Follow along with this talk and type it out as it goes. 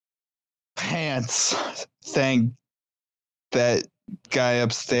pants. Thank that guy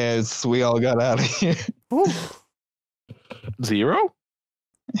upstairs. We all got out of here. Zero?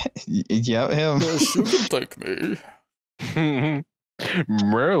 Yep, him. Yes, you can take me.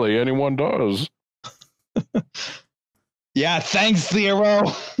 Rarely anyone does. Yeah, thanks, Zero.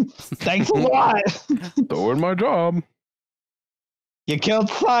 Thanks a lot. Doing my job. You killed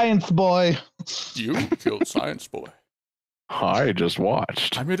Science Boy. You killed Science Boy. I just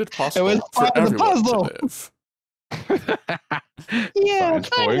watched. I made it possible was for part of the everyone puzzle. to live. Yeah, Science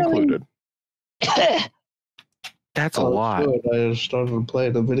Boy finally. included. That's a lot. Good. I just started to play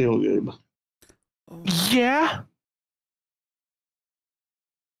the video game. Yeah?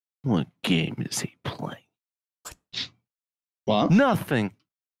 What game is he playing? What? Nothing.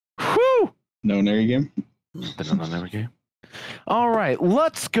 Whew! No Nary game? Another game. All right,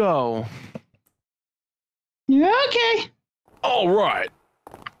 let's go. Yeah, okay. All right.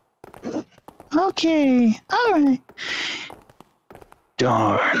 Okay. All right.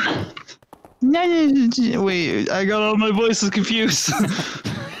 Darn. No, wait, I got all my voices confused.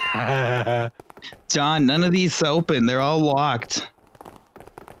 John, none of these open. They're all locked.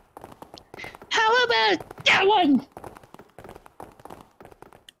 How about that one?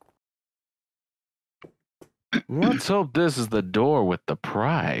 Let's hope this is the door with the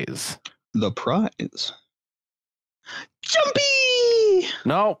prize. The prize. Jumpy!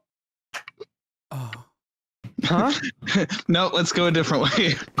 No. Oh. Huh? No, let's go a different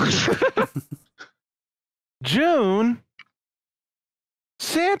way. June.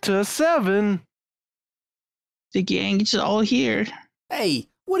 Santa 7. The gang's all here. Hey,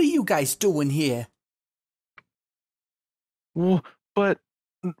 what are you guys doing here? But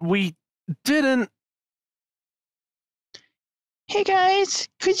we didn't. Hey guys,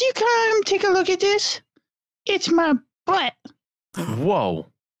 could you come take a look at this? It's my butt. Whoa.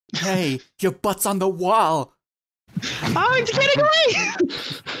 Hey, your butt's on the wall. Oh, it's getting away!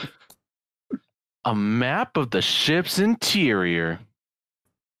 A map of the ship's interior.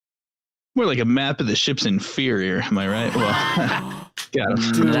 More like a map of the ship's inferior, am I right? Well, got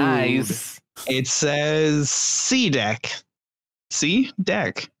him. Dude. Nice. It says C deck. See?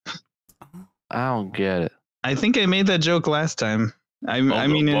 Deck. I don't get it. I think I made that joke last time. I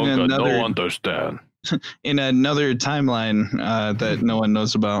mean in understand. another timeline that no one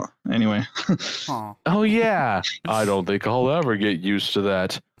knows about. Anyway. Aw. Oh, yeah. I don't think I'll ever get used to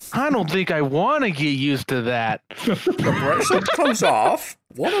that. I don't think I want to get used to that. The bracelet comes off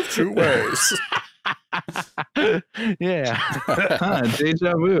one of two ways. Yeah. Huh,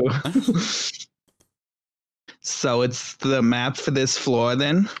 deja vu. So it's the map for this floor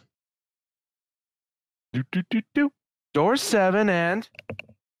then? Door 7 and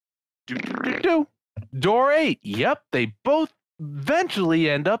door 8. Yep, they both eventually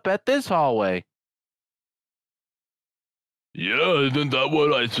end up at this hallway. Yeah, isn't that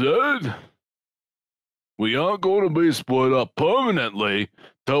what I said? We aren't going to be split up permanently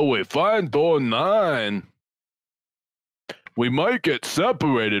till we find door 9. We might get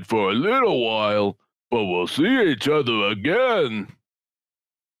separated for a little while, but we'll see each other again.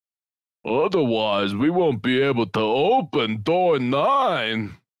 Otherwise, we won't be able to open door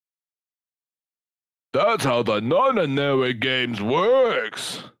 9. That's how the Nonanary games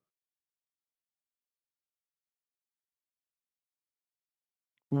works.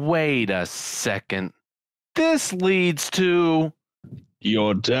 Wait a second. This leads to...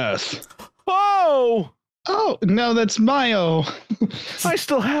 Your death. Oh! Oh, no, that's Mayo. I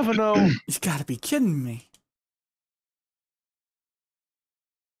still have an O. You gotta be kidding me.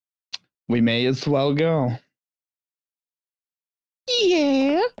 We may as well go.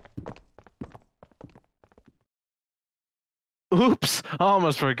 Yeah. Oops,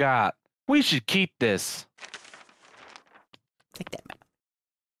 almost forgot. We should keep this. Take that map.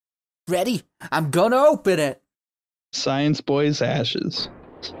 Ready? I'm gonna open it. Science Boy's ashes.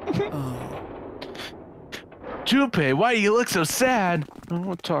 Oh. Junpei, why do you look so sad? I don't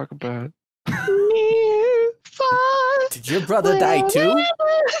want to talk about it. Near, far, Did your brother die too?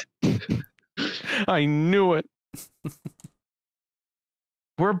 I knew it.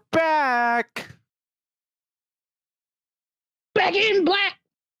 We're back. back in black.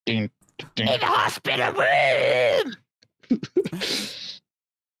 In the hospital room.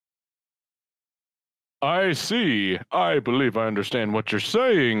 I see. I believe I understand what you're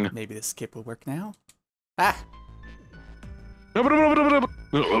saying. Maybe the skip will work now. Ah! The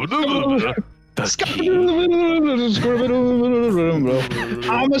key.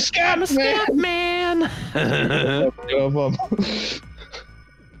 I'm a scat man. Man.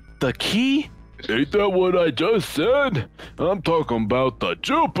 The key? Ain't that what I just said? I'm talking about the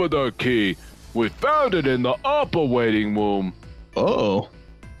Jupiter key. We found it in the upper waiting room. Oh,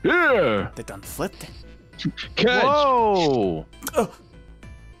 Here. They done flipped it. catch! Whoa!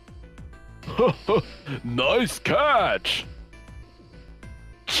 Nice catch.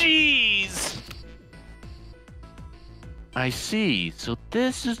 Jeez! I see. So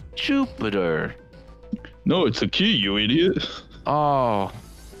this is Jupiter. No, it's a key, you idiot. Oh.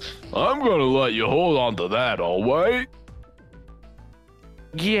 I'm gonna let you hold on to that, alright?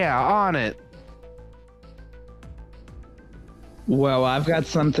 Yeah, on it. Well, I've got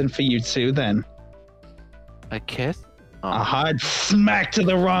something for you too, then. A kiss? A hard smack to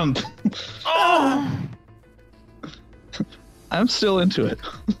the rump. Oh! I'm still into it.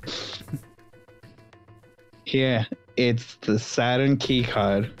 Here, it's the Saturn key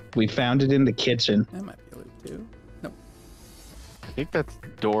card. We found it in the kitchen. That might be a loop too. Nope. I think that's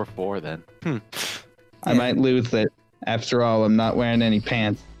door 4 then. I might lose it. After all, I'm not wearing any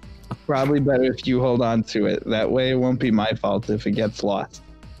pants. Probably better if you hold on to it. That way it won't be my fault if it gets lost.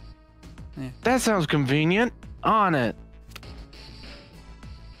 That sounds convenient. On it.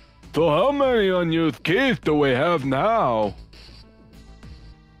 So how many unused keys do we have now?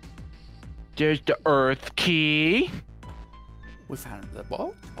 There's the Earth key. We found the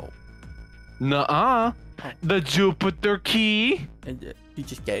ball. Oh, Nuh-uh. The Jupiter key. and you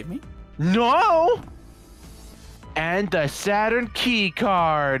just gave me. No. And the Saturn key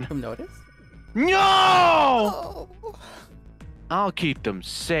card. From notice. No! Oh. I'll keep them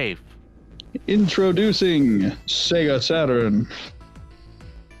safe. Introducing Sega Saturn.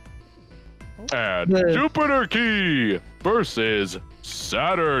 And The- Jupiter key versus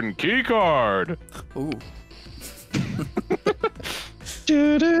Saturn key card. Ooh.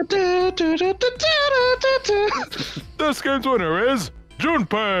 This game's winner is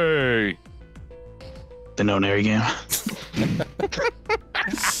Junpei. The no-nary game.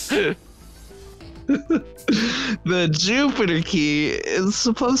 The Jupiter key is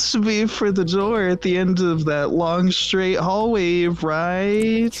supposed to be for the door at the end of that long straight hallway,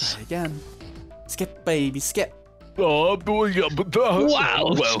 right? Try again. Skip, baby, skip. Wow,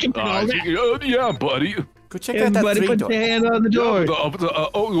 Wow, skipping all that. Yeah, buddy. Go check out that Everybody 3 put door. your hand on the door.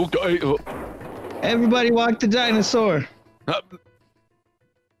 Oh, okay. Everybody walk the dinosaur.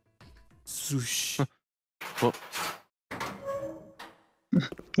 Swoosh.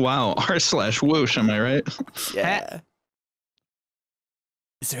 Wow, r/whoosh, am I right? Yeah.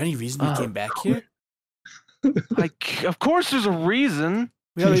 Is there any reason we came back here? Of course there's a reason.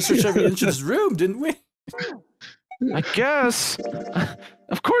 We already searched every inch of this room, didn't we? I guess.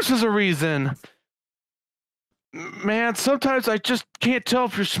 Of course there's a reason. Man, sometimes I just can't tell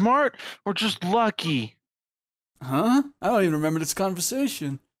if you're smart or just lucky. Huh? I don't even remember this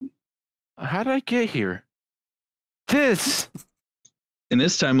conversation. How did I get here? This! In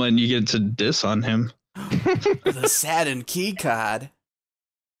this timeline, you get to diss on him. The Saturn key card.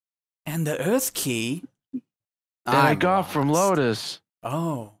 And the Earth key. That I I'm got from lost. Lotus.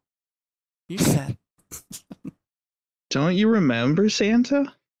 Oh. You said. Don't you remember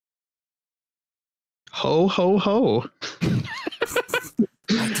Santa? Ho, ho, ho.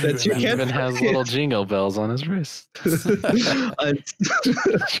 That's your Even has little jingle bells on his wrist.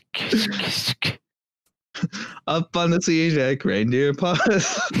 Up on the sea deck, reindeer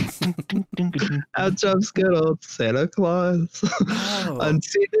paws. Out jumps good old Santa Claus. Oh. On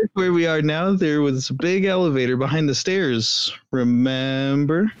sea deck where we are now, there was a big elevator behind the stairs.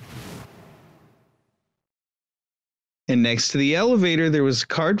 Remember? And next to the elevator, there was a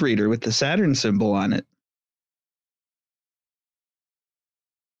card reader with the Saturn symbol on it.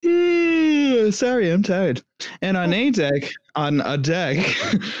 Sorry, I'm tired. And on a deck, on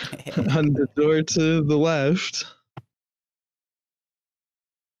the door to the left,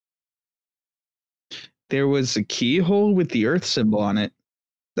 there was a keyhole with the Earth symbol on it,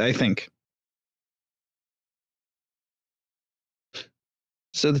 I think.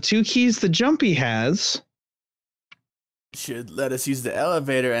 So the two keys the Jumpy has. Should let us use the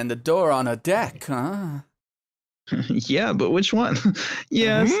elevator and the door on a deck, huh? Yeah, but which one?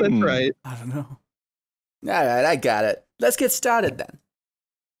 Yes, that's right. I don't know. Alright, I got it. Let's get started then.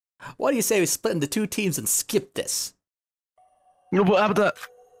 What do you say we split into 2 teams and skip this? You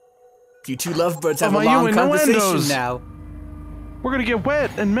two lovebirds have a my long conversation innuendos. now. We're gonna get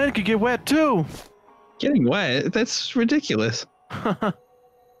wet, and men could get wet too. Getting wet? That's ridiculous.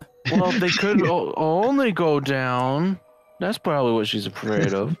 Well, they could only go down. That's probably what she's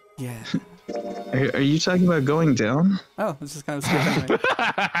afraid of. Yeah. Are you talking about going down? Oh, it's just kind of skip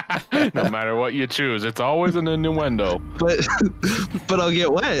anyway. No matter what you choose, it's always an innuendo. But I'll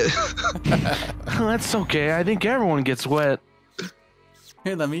get wet. That's okay. I think everyone gets wet.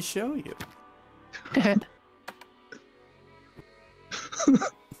 Here, let me show you.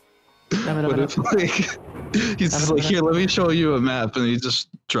 What if, like, he's just like, here, let me show you a map, and he just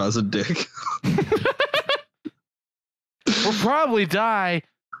draws a dick. We'll probably die.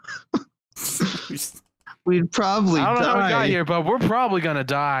 We'd probably die. I don't know how we got here, but we're probably gonna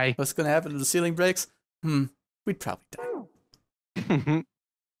die. What's gonna happen if the ceiling breaks? We'd probably die.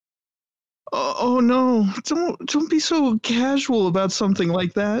 Oh no! Don't be so casual about something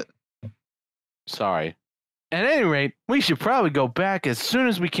like that. Sorry. At any rate, we should probably go back as soon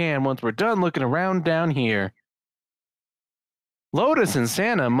as we can once we're done looking around down here. Lotus and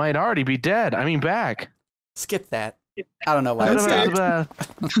Santa might already be dead. I mean, back. Skip that. I don't know why. It's skipped.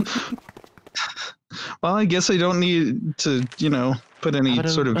 Well, I guess I don't need to, put any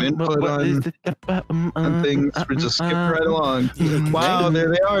sort of input on things. We're just skipping right along. Wow, there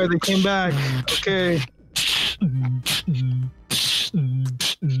they are. They came back. Okay.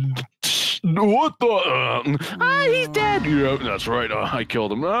 What the? He's dead. Yeah, that's right. I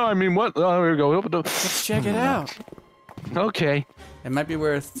killed him. I mean, what? Here we go. Let's check it out. Okay. It might be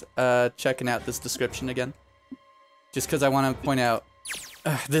worth checking out this description again. Just because I want to point out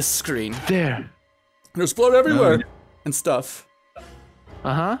this screen. There. There's blood everywhere and stuff.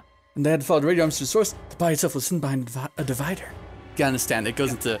 Uh-huh. And they had to follow the radio arms to the source. The body itself was hidden behind a divider. You gotta understand, it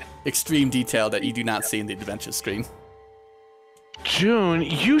goes into extreme detail that you do not see in the adventure screen. June,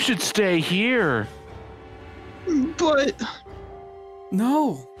 you should stay here. But...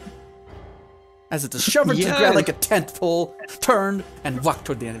 No. As it discovered to the ground like a tent pole, turned, and walked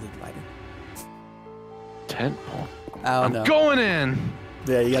toward the end of the divider. Tent pole? I'm going in.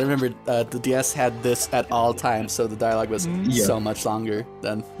 Yeah, you gotta remember, the DS had this at all times, so the dialogue was so much longer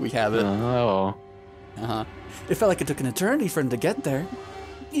than we have it. Oh. Uh-huh. It felt like it took an eternity for him to get there.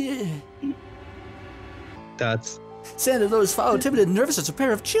 Yeah. That's... Santa and Lotus followed, timid and nervous as a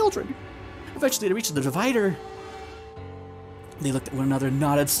pair of children. Eventually, they reached the divider. They looked at one another and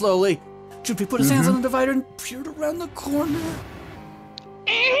nodded slowly. Junpei put his hands on the divider and peered around the corner.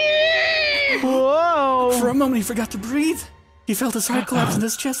 Whoa! For a moment, he forgot to breathe. He felt his heart collapse in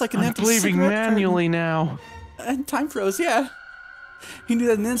his chest like an empty breathing cigarette manually curtain. now. And time froze, yeah. He knew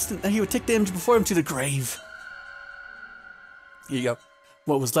that in an instant that he would take the image before him to the grave. Here you go.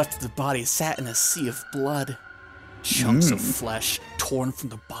 What was left of the body sat in a sea of blood. Chunks of flesh, torn from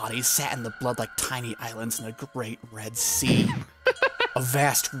the body, sat in the blood like tiny islands in a great red sea. A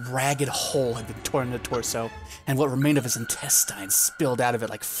vast, ragged hole had been torn in the torso, and what remained of his intestines spilled out of it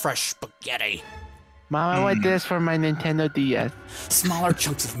like fresh spaghetti. Mom, I want this for my Nintendo DS. Smaller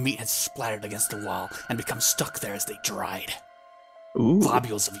chunks of meat had splattered against the wall and become stuck there as they dried. Ooh.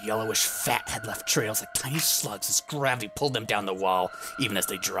 Globules of yellowish fat had left trails like tiny slugs as gravity pulled them down the wall, even as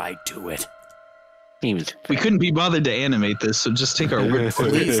they dried to it. We couldn't be bothered to animate this, so just take our word for it.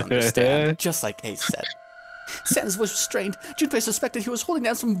 Please understand, just like Ace said. Santa's voice was strained. Junpei suspected he was holding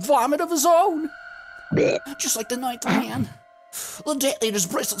down some vomit of his own. Just like the ninth man. The detonator's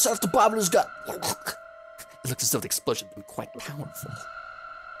bracelet set off the bomb in his gut. It looked as though the explosion had been quite powerful.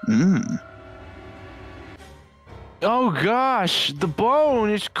 Oh gosh, the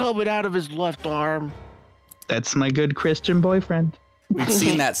bone is coming out of his left arm. That's my good Christian boyfriend. We've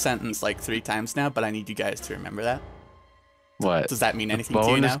seen that sentence like 3 times now, but I need you guys to remember that. What? Does that mean anything to you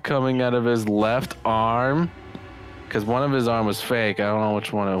Bone now? is coming out of his left arm? Because one of his arm was fake. I don't know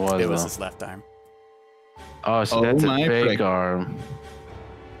which one it was. It was though. his left arm. Oh, so Oh, that's a my fake frick. arm.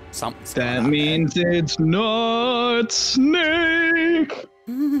 Something's That going on means it's not Snake.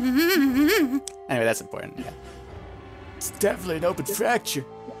 there. Anyway, that's important, yeah. It's definitely an open fracture.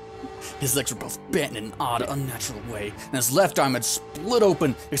 His legs were both bent in an odd, unnatural way, and his left arm had split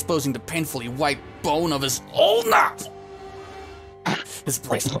open, exposing the painfully white bone of his ulna. His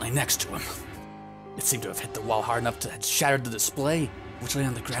bracelet lay next to him. It seemed to have hit the wall hard enough to have shattered the display, which lay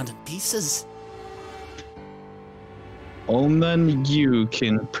on the ground in pieces. Only you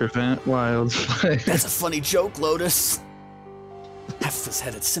can prevent wildfire. That's a funny joke, Lotus. Half of his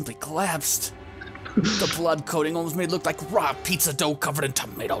head had simply collapsed. The blood coating almost made it look like raw pizza dough covered in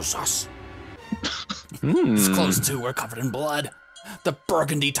tomato sauce. His clothes, too, were covered in blood. The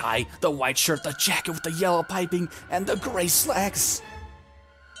burgundy tie, the white shirt, the jacket with the yellow piping, and the gray slacks.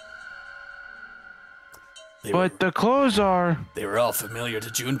 But the clothes are... They were all familiar to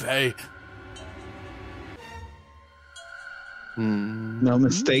Junpei. No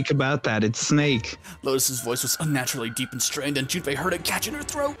mistake about that. It's Snake. Lotus's voice was unnaturally deep and strained, and Junpei heard it catch in her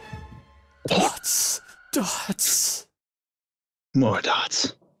throat. Dots. Dots. More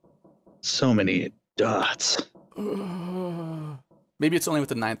dots. So many dots. Maybe it's only with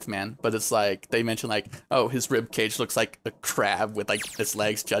the 9th man, but it's like they mention like, oh, his rib cage looks like a crab with like his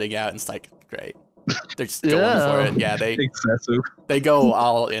legs jutting out, and it's like great. They're just going for it. Yeah, they go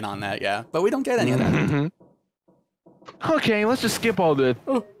all in on that. Yeah, but we don't get any of that. Okay, let's just skip all this.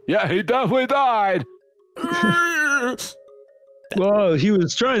 Yeah, he definitely died. Well, he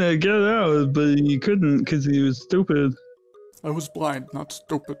was trying to get out, but he couldn't because he was stupid. I was blind, not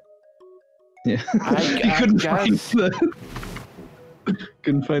stupid. Yeah, he couldn't find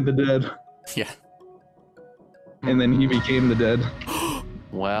the dead. Yeah. And then he became the dead.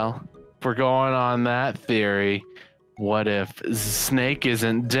 Well, if we're going on that theory, what if Snake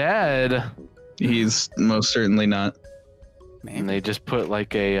isn't dead? He's most certainly not. And they just put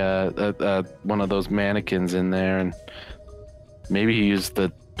like a one of those mannequins in there, and maybe he used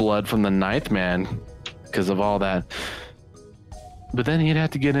the blood from the 9th man because of all that. But then he'd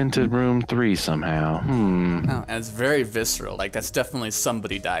have to get into room 3 somehow. Oh, and it's very visceral. Like, that's definitely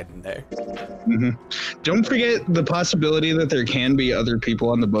somebody died in there. Don't forget the possibility that there can be other people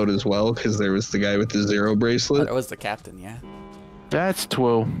on the boat as well, because there was the guy with the 0 bracelet. Oh, that was the captain, yeah. That's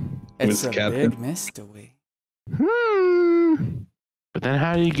true. It's a big mystery. But then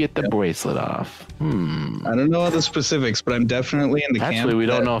how do you get the bracelet off? I don't know all the specifics, but I'm definitely in the camp. Actually, we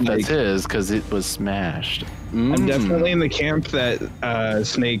don't know if that's his because it was smashed. I'm definitely in the camp that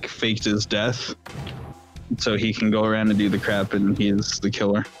Snake faked his death so he can go around and do the crap and he's the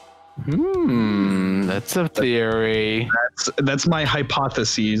killer. That's a theory. That's my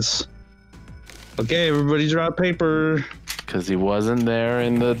hypotheses. Okay, everybody drop paper. Because he wasn't there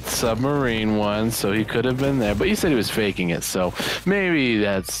in the submarine one, so he could have been there. But you said he was faking it, so maybe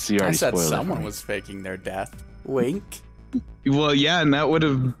that's... You already spoiled it. I said someone was faking their death. Wink. Well, yeah, and that would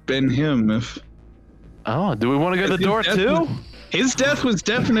have been him if... Oh, do we want to go to the door too? His death was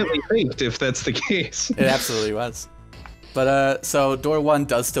definitely faked, if that's the case. It absolutely was. But, so door 1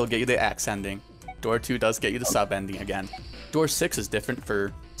 does still get you the axe ending. Door 2 does get you the sub ending again. Door 6 is different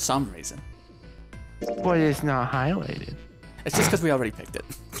for some reason. But it's not highlighted. It's just because we already picked it.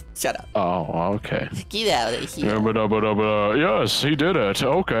 Shut up. Oh, okay. Get out of here. Yes, he did it.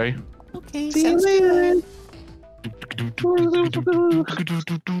 Okay. Okay, sounds good.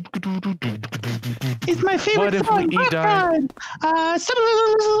 It's my favorite song. What if we died? I'm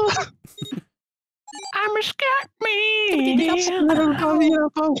a scat me.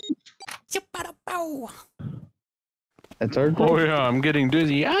 That's our goal. Oh yeah, I'm getting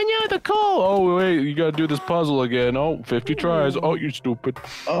dizzy. I know the call. Oh wait, you gotta do this puzzle again. Oh, 50 tries. Oh, you stupid.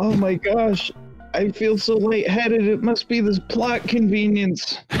 Oh my gosh, I feel so lightheaded. It must be this plot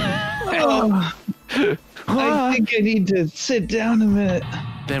convenience. I think I need to sit down a minute.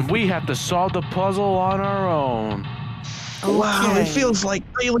 Then we have to solve the puzzle on our own. Wow, it feels like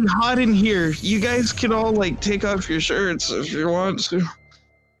really hot in here. You guys can all like take off your shirts if you want to.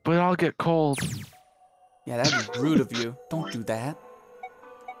 But I'll get cold. Yeah, that'd be rude of you. Don't do that.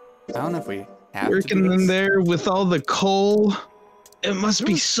 I don't know if we have working to do in this. there with all the coal. It must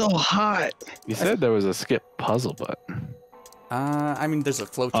be so hot. You said there was a skip puzzle button. I mean, there's a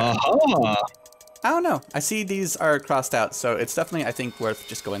flowchart. I don't know. I see these are crossed out, so it's definitely, I think, worth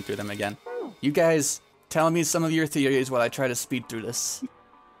just going through them again. You guys tell me some of your theories while I try to speed through this.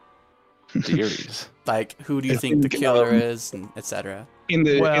 Theories? Like, who do you think the killer is, and etc. In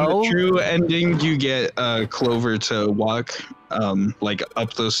the true ending, you get Clover to walk like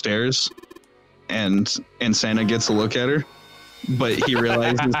up those stairs, and Santa gets a look at her, but he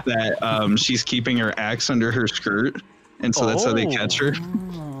realizes that she's keeping her axe under her skirt, and so that's how they catch her.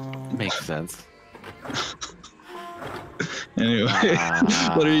 Makes sense. Anyway,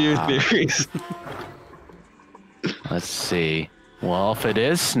 what are your theories? Let's see. Well, if it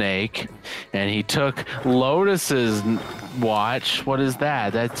is Snake, and he took Lotus's watch, what is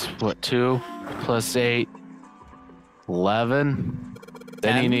that? That's what, 2 + 8, 11?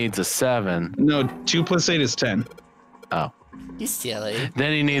 Then he needs a 7. No, 2 + 8 is 10. Oh. You silly.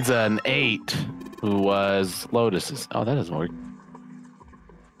 Then he needs an 8, who was Lotus's. Oh, that doesn't work.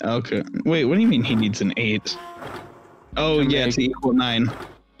 Okay. Wait, what do you mean he needs an 8? Oh, yeah, to equal 9.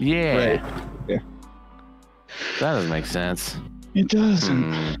 Yeah. Right. Yeah. That doesn't make sense. It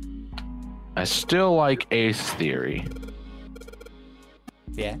doesn't. I still like Ace theory.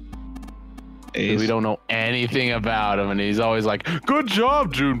 Yeah. Ace. We don't know anything about him, and he's always like, "Good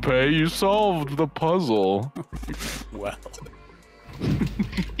job, Junpei, you solved the puzzle." Well.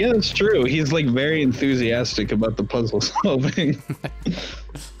 Yeah, that's true. He's like very enthusiastic about the puzzle solving.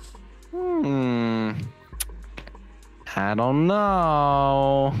 I don't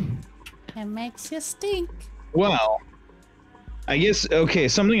know. makes you stink. Well, I guess, okay,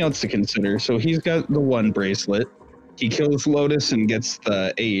 something else to consider. So he's got the 1 bracelet. He kills Lotus and gets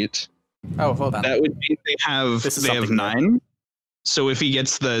the 8. Oh, hold on. That would mean they have This is something 9. So if he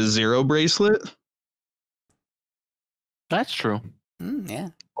gets the 0 bracelet, That's true. Yeah.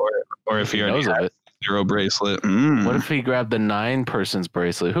 or if he He already knows of has it. 0 bracelet, What if he grabbed the 9 person's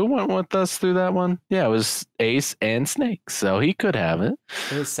bracelet? Who went with us through that one? Yeah, it was Ace and Snake, so he could have it.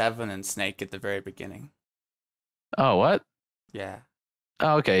 It was 7 and Snake at the very beginning. Oh, what? Yeah.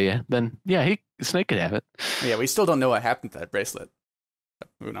 Oh, okay, yeah. Then Snake could have it. Yeah, we still don't know what happened to that bracelet.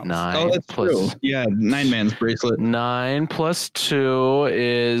 Who knows? 9 Oh, that's plus true. Yeah, 9-man's bracelet. 9 plus 2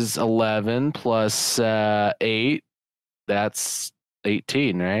 is 11 plus 8. That's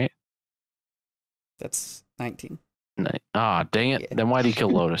 18, right? That's 19. Dang it. Yeah. Then why'd he kill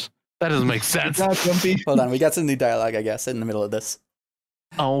Lotus? That doesn't make sense. Hold on, we got some new dialogue, I guess, in the middle of this.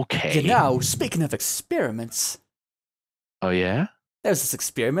 Okay. You know, speaking of experiments, Oh, yeah? there's this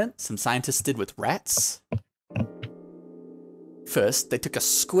experiment some scientists did with rats. First, they took a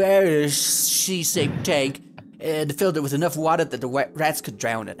square she-shaped tank and filled it with enough water that the rats could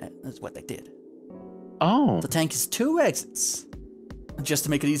drown in it. That's what they did. Oh. The tank has 2 exits. Just to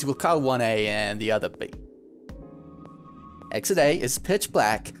make it easy, we'll call one A and the other B. Exit A is pitch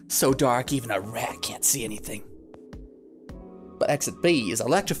black, so dark even a rat can't see anything. But exit B is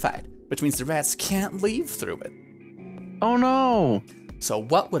electrified, which means the rats can't leave through it. Oh, no. So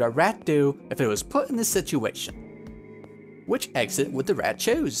what would a rat do if it was put in this situation? Which exit would the rat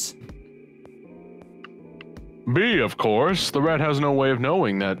choose? B, of course. The rat has no way of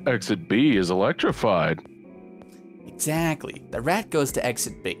knowing that exit B is electrified. Exactly. The rat goes to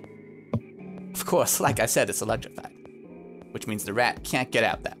exit B. Of course, like I said, it's electrified, which means the rat can't get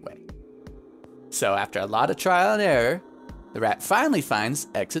out that way. So after a lot of trial and error, the rat finally finds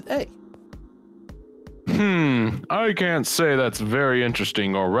exit A. I can't say that's very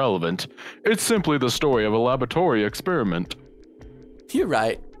interesting or relevant. It's simply the story of a laboratory experiment. You're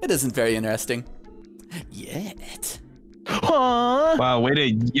right. It isn't very interesting. Yet. Huh? Wow, way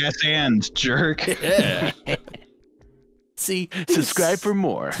to yes and jerk. See, Subscribe for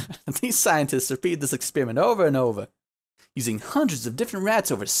more. these scientists repeated this experiment over and over, using hundreds of different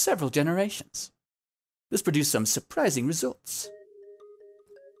rats over several generations. This produced some surprising results.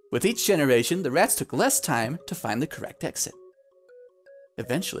 With each generation, the rats took less time to find the correct exit.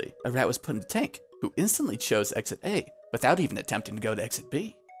 Eventually, a rat was put in the tank who instantly chose exit A without even attempting to go to exit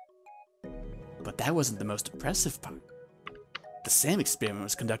B. But that wasn't the most impressive part. The same experiment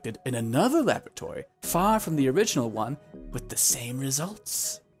was conducted in another laboratory, far from the original one, with the same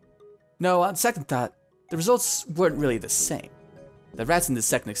results. No, on second thought, the results weren't really the same. The rats in the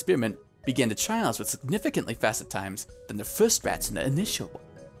second experiment began the trials with significantly faster times than the first rats in the initial one.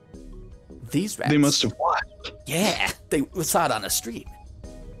 These rats... They must have watched. Yeah, they saw it on a stream.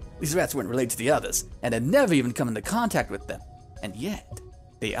 These rats weren't related to the others, and had never even come into contact with them. And yet,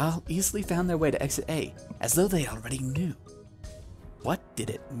 they all easily found their way to exit A, as though they already knew. What did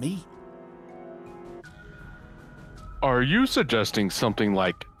it mean? Are you suggesting something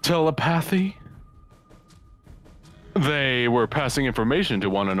like telepathy? They were passing information to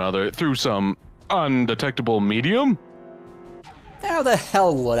one another through some undetectable medium? How the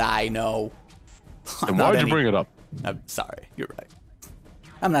hell would I know? Then why'd you bring it up? I'm sorry, you're right.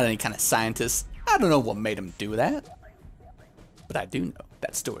 I'm not any kind of scientist. I don't know what made him do that. But I do know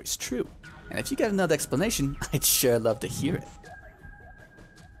that story's true. And if you got another explanation, I'd sure love to hear it.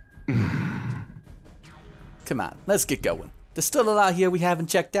 Come on, let's get going. There's still a lot here we haven't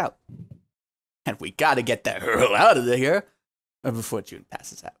checked out. And we gotta get the hell out of here before June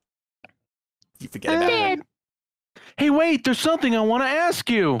passes out. You forget about it. Hey, wait, there's something I want to ask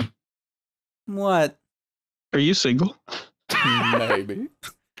you. What? Are you single? Maybe.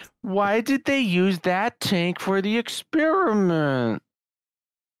 Why did they use that tank for the experiment?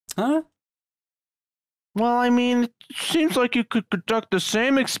 Huh? Well, I mean, it seems like you could conduct the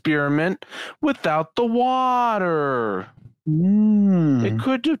same experiment without the water. They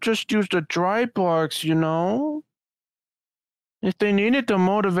could have just used a dry box, you know? If they needed to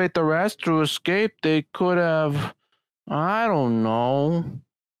motivate the rats to escape, they could have, I don't know,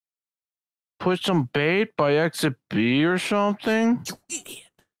 put some bait by exit B or something. You idiot.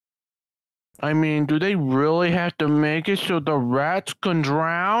 I mean, do they really have to make it so the rats can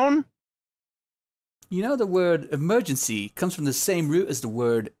drown? You know the word emergency comes from the same root as the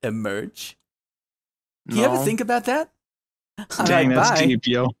word emerge? Do you ever think about that? Dang, Alright, that's bye. deep,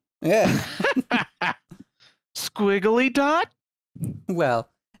 yo. Yeah. Squiggly dot? Well,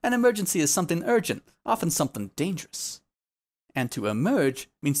 an emergency is something urgent, often something dangerous. And to emerge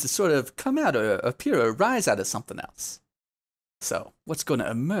means to sort of come out or appear or rise out of something else. So, what's going to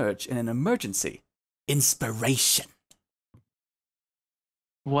emerge in an emergency? Inspiration.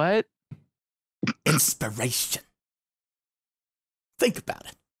 What? Inspiration. Think about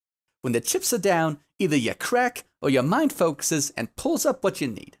it. When the chips are down, either you crack or your mind focuses and pulls up what you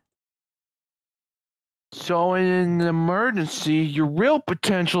need. So in an emergency, your real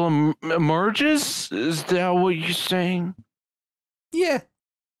potential emerges? Is that what you're saying? Yeah.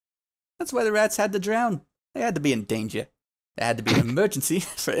 That's why the rats had to drown. They had to be in danger. There had to be an emergency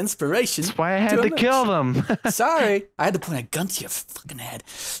for inspiration. That's why I had to emerge. kill them. Sorry, I had to point a gun to your fucking head,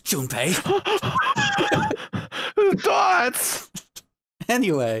 Junpei. Thoughts.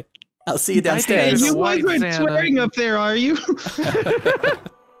 Anyway, I'll see you Hey, downstairs. you You White weren't Santa. swearing up there, are you?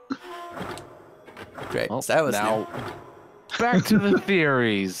 Great. Well, So that was now, back to the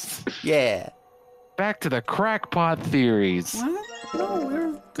theories. yeah. Back to the crackpot theories. What? No,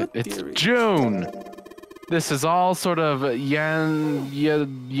 we're good It's theory. June. This is all sort of yandere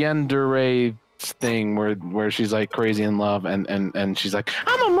thing where she's like crazy in love and she's like,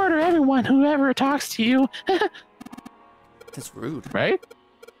 I'm gonna murder everyone who ever talks to you. That's rude. Right?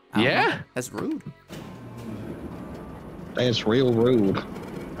 I don't Yeah? know. That's rude. That's real rude.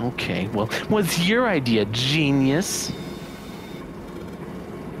 Okay, well, what's your idea, genius?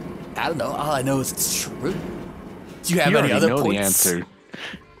 I don't know. All I know is it's true. Do you have You any already other know points? the answer,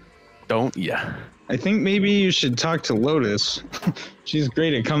 don't ya? I think maybe you should talk to Lotus. She's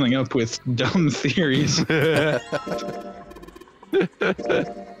great at coming up with dumb theories. I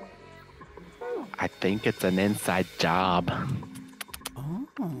think it's an inside job. Oh.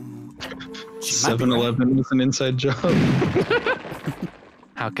 She might be right. 7-Eleven is an inside job.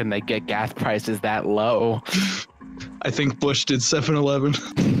 How can they get gas prices that low? I think Bush did 7-Eleven.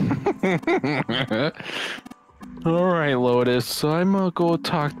 All right, Lotus, I'm gonna go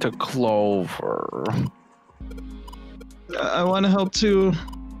talk to Clover. I want to help too.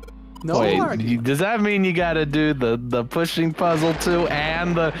 No Wait, argument. does that mean you gotta do the pushing puzzle too,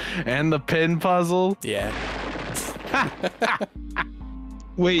 and the pin puzzle? Yeah.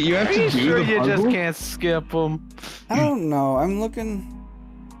 Wait, you have Are to you do sure the you puzzle? just can't skip them? I don't know. I'm looking.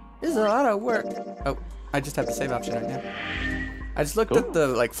 This is a lot of work. Oh, I just have the save option right now. I just looked at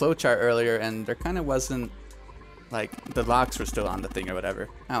the flow chart earlier, and there kind of wasn't the locks were still on the thing or whatever.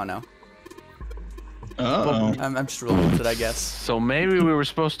 I don't know. Uh-oh. I'm just rolling with it, I guess. So maybe we were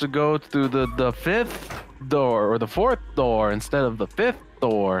supposed to go through the fifth door or the fourth door instead of the fifth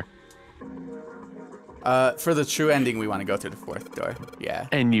door. For the true ending, we want to go through the fourth door. Yeah.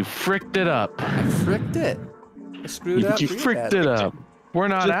 And you fricked it up. I fricked it. I screwed up. You real fricked bad. it up. We're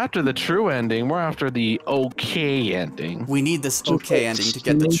not after the true ending. We're after the okay ending. We need this okay ending to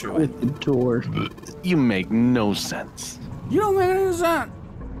get the true ending. The door. You make no sense. You don't make any sense.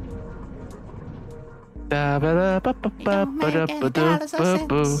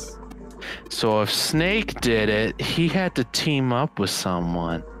 So if Snake did it, he had to team up with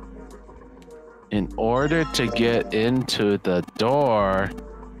someone. In order to get into the door,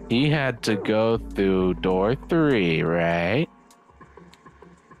 he had to go through door 3, right?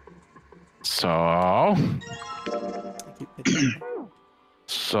 So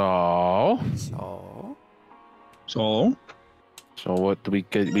So. what do we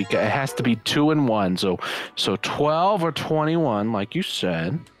get? It has to be 2 and 1. So 12 or 21, like you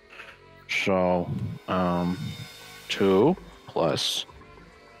said. So 2 plus,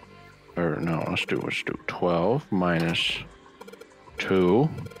 or no, let's do 12 minus 2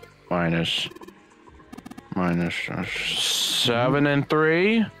 minus 7 and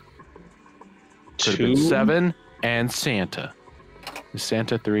 3. Could have been 7 and Santa. Is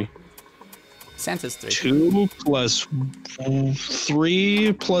Santa 3? Santa's 3. 2 plus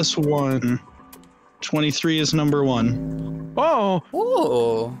 3 plus 1. 23 is number 1. Oh,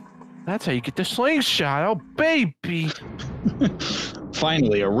 Oh. that's how you get the slingshot. Oh, baby.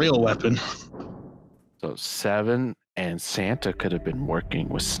 Finally, a real weapon. So 7 and Santa could have been working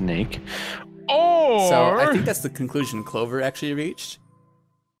with Snake. Or So I think that's the conclusion Clover actually reached.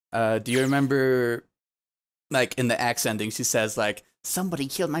 Do you remember, in the axe ending, she says, somebody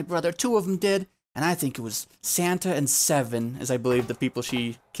killed my brother, 2 of them did, and I think it was Santa and 7, as I believe the people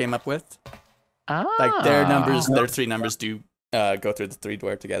she came up with. Their numbers, their 3 numbers do go through the 3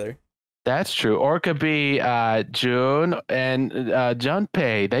 door together. That's true. Or it could be June and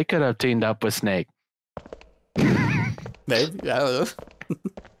Junpei. They could have teamed up with Snake. Maybe, I don't know.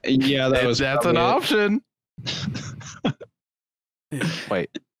 Yeah, that's an option. Wait.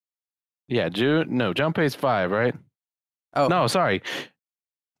 Yeah, Junpei's 5, right? Oh, No, sorry.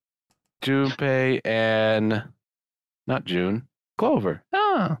 Junpei and Not June. Clover.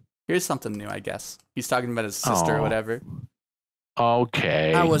 Ah. Here's something new, I guess. He's talking about his sister or Aw. whatever.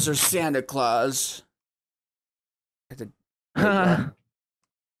 Okay. I was her Santa Claus. What?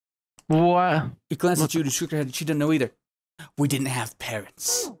 What? He glanced at Jude and shook her head, and she didn't know either. We didn't have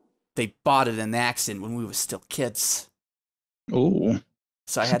parents. They bought it in an accident when we were still kids. Oh,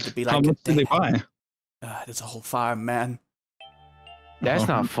 So I had to be how like, much did they buy? there's a whole farm, man. That's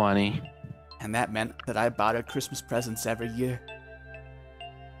Uh-huh. not funny. And that meant that I bought her Christmas presents every year.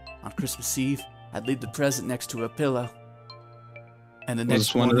 On Christmas Eve, I'd leave the present next to her pillow. And the Was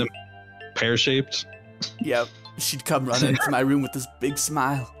next one of morning, them pear-shaped? yep, she'd come running into my room with this big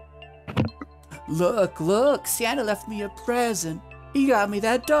smile. Look, Santa left me a present. He got me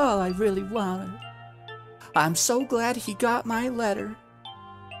that doll I really wanted. I'm so glad he got my letter.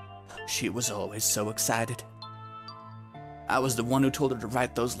 She was always so excited. I was the one who told her to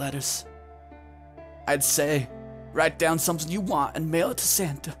write those letters. I'd say, write down something you want and mail it to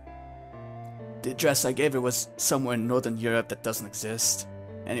Santa. The address I gave her was somewhere in Northern Europe that doesn't exist.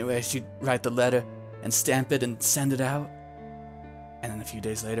 Anyway, she'd write the letter and stamp it and send it out. And then a few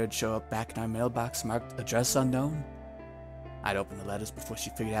days later, it'd show up back in our mailbox marked address unknown. I'd open the letters before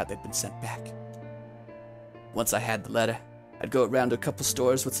she figured out they'd been sent back. Once I had the letter, I'd go around to a couple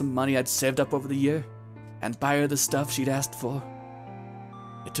stores with some money I'd saved up over the year and buy her the stuff she'd asked for.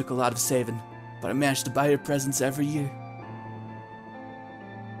 It took a lot of saving, but I managed to buy her presents every year.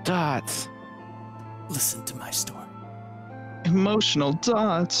 Dots. Listen to my story. Emotional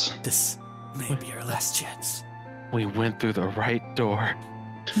dots. This may be our last chance. We went through the right door.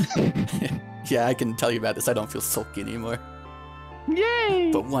 Yeah, I can tell you about this. I don't feel sulky anymore.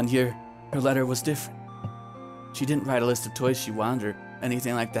 Yay! But one year, her letter was different. She didn't write a list of toys she wanted or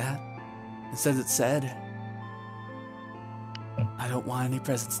anything like that. Instead, it said, I don't want any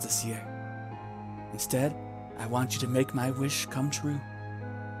presents this year. Instead, I want you to make my wish come true.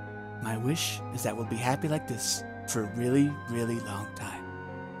 My wish is that we'll be happy like this for a really, really long time.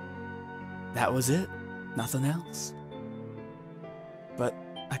 That was it. Nothing else. But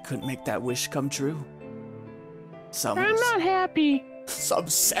I couldn't make that wish come true. I'm not happy. Some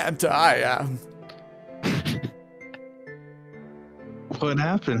Santa I am. What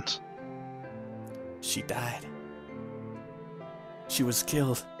happened? She died. She was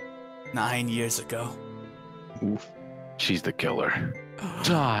killed 9 years ago. Oof. She's the killer.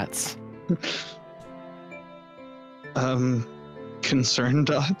 Dots. Concern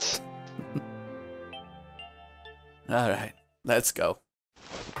dots? All right, let's go.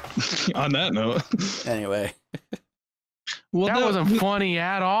 On that note. Anyway, Well, That wasn't funny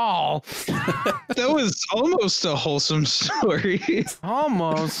at all. that was almost a wholesome story.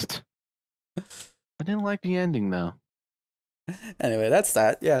 Almost. I didn't like the ending though. anyway, that's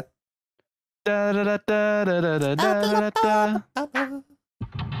that. Yeah. Da, da, da, da, da, da, da, da, da.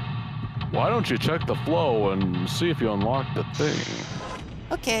 Why don't you check the flow and see if you unlock the thing?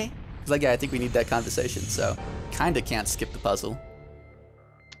 Okay. Like, yeah, I think we need that conversation. So, kinda can't skip the puzzle.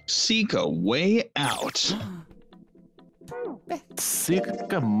 Seek a way out. Seek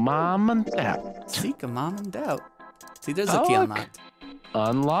a mom and dad. Seek a mom and doubt. See, there's a Oh, key look. unlocked.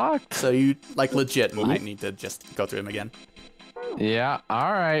 Unlocked? So you like legit Ooh. might need to just go through them again. Yeah,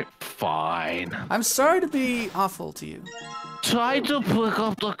 alright, fine. I'm sorry to be awful to you. Try to pick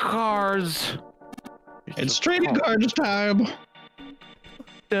up the cards. It's trading cards time.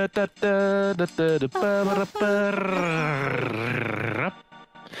 Da, da, da, da, da, da, ba, ba, da, ba.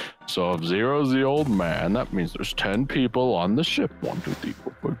 So if Zero's the old man, that means there's 10 people on the ship. 1, 2, 3,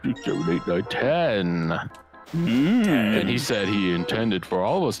 4, 5, 6, 7, 8, 9, 10. And he said he intended for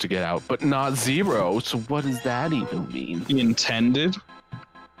all of us to get out, but not Zero. So what does that even mean? Intended?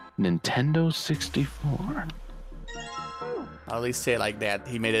 Nintendo 64. I'll at least say it like that.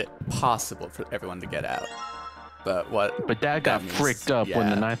 He made it possible for everyone to get out. But what? But that got means- fricked up when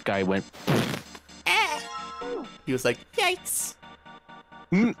the yeah. ninth guy went. He was like, "Yikes!"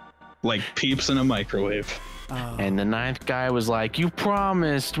 Like peeps in a microwave. Oh. And the ninth guy was like, "You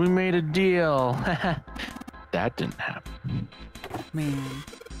promised. We made a deal." That didn't happen. Man.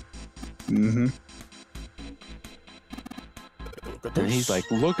 Mm-hmm. Look at And he's like,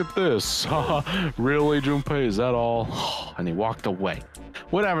 "Look at this. Really, Junpei? Is that all?" And he walked away.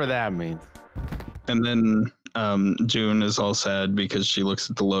 Whatever that means. And then June is all sad because she looks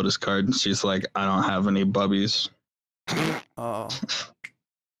at the Lotus card and she's like, I don't have any bubbies. "Oh,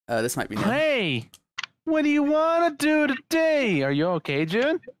 this might be new." Hey, what do you want to do today? Are you okay,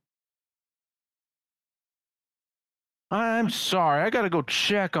 June? I'm sorry. I gotta go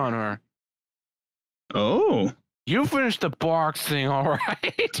check on her. Oh, You finished the box thing, all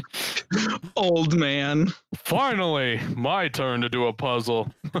right? Old man. Finally, my turn to do a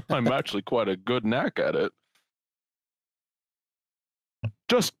puzzle. I'm actually quite a good knack at it.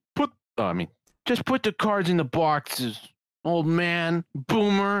 Just put the cards in the boxes, old man.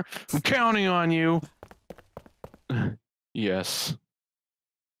 Boomer, I'm counting on you. Yes.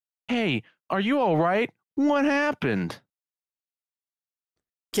 Hey, are you all right? What happened?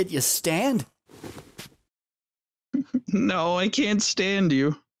 Can you stand? No, I can't stand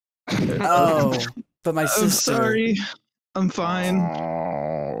you. Oh, but my I'm sister. sorry. I'm fine.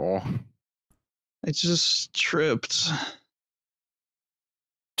 Oh. I just tripped.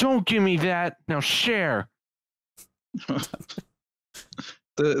 Don't give me that. Now share.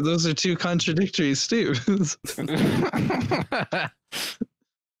 Those are two contradictory statements.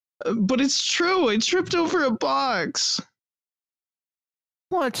 But it's true. I tripped over a box.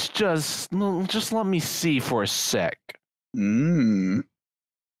 Let's just let me see for a sec.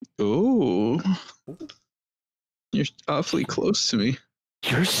 Ooh. You're awfully close to me.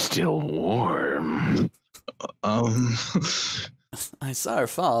 You're still warm. I saw her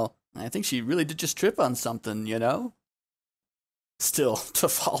fall. I think she really did just trip on something, you know? Still, to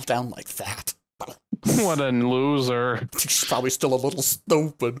fall down like that. What a loser. She's probably still a little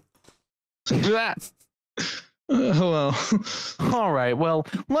stupid. That. Well. All right, well,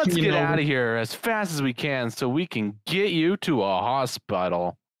 let's You get know- out of here as fast as we can so we can get you to a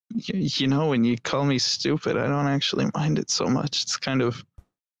hospital. You know, when you call me stupid, I don't actually mind it so much. It's kind of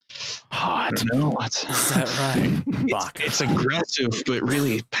I Hot. don't know. Is that right? It's aggressive, but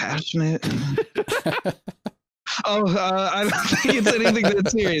really passionate. I don't think it's anything that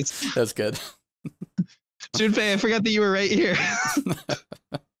serious. That's good. Junpei, I forgot that you were right here.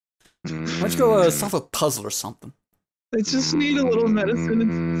 Why don't you go solve a puzzle or something? I just need a little medicine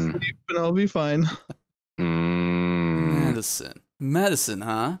and sleep, and I'll be fine. Medicine,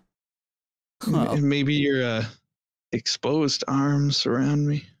 huh? Well, Maybe your exposed arms around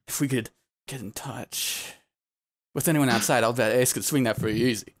me. if we could get in touch with anyone outside, I'll bet Ace could swing that pretty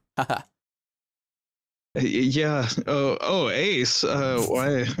easy. Haha. Yeah. Oh, Ace.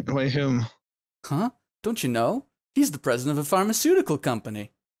 Why him? Huh? Don't you know? He's the president of a pharmaceutical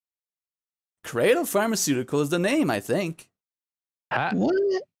company. Cradle Pharmaceutical is the name, I think. What?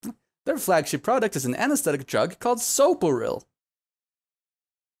 Their flagship product is an anesthetic drug called Soporil.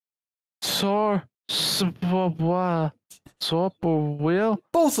 Soporil?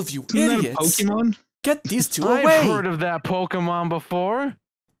 Both of you Isn't that a idiots! Pokemon? Get these two I've away! heard of that Pokemon before.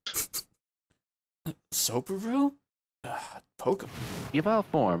 Soporil? Pokemon. The evolved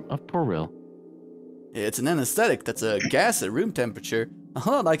form of Poril. It's an anesthetic that's a gas at room temperature, a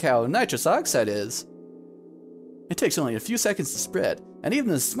lot like how nitrous oxide is. It takes only a few seconds to spread, and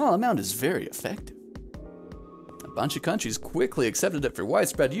even a small amount is very effective. A bunch of countries quickly accepted it for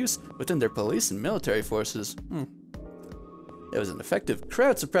widespread use within their police and military forces. It was an effective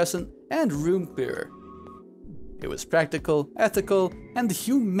crowd suppressant and room clearer. It was practical, ethical, and the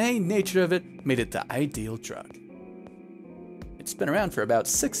humane nature of it made it the ideal drug. It's been around for about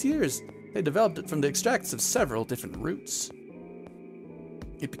 6 years. They developed it from the extracts of several different roots.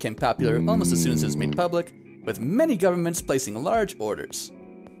 It became popular almost as soon as it was made public, with many governments placing large orders.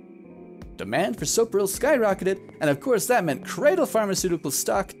 Demand for Soporil skyrocketed, and of course that meant Cradle Pharmaceutical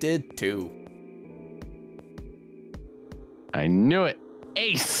stock did too. I knew it.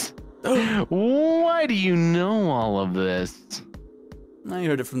 Ace! Why do you know all of this? I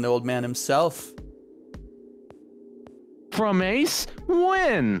heard it from the old man himself. From Ace?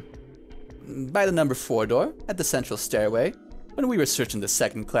 When? By the number 4 door, at the central stairway, when we were searching the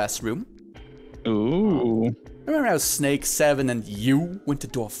second class room. Ooh. Remember how Snake 7 and you went to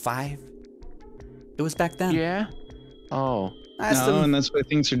door 5? It was back then. Yeah? Oh. I asked No, him, and that's why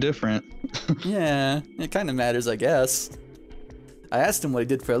things are different. yeah, it kind of matters, I guess. I asked him what he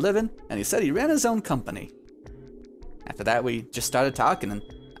did for a living, and he said he ran his own company. After that, we just started talking, and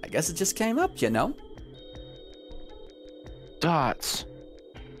I guess it just came up, you know? Dots.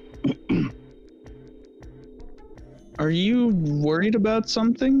 Are you worried about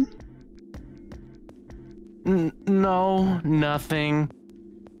something? No, nothing.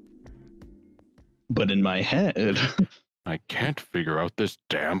 But in my head. I can't figure out this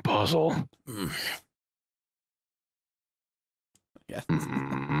damn puzzle. Yeah.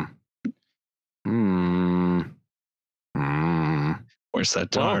 Where's that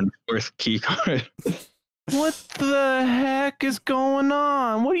darn fourth key card? What the heck is going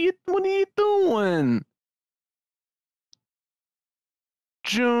on? What are you doing?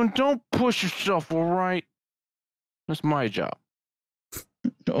 June, don't push yourself, all right? That's my job.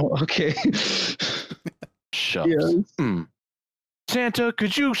 Oh, okay. shoves. Yes. Santa,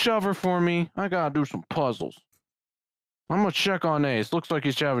 could you shove her for me? I gotta do some puzzles. I'm gonna check on Ace. Looks like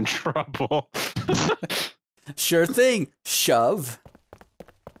he's having trouble. Sure thing. Shove.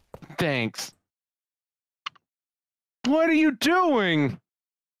 Thanks. What are you doing?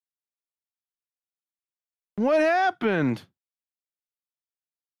 What happened?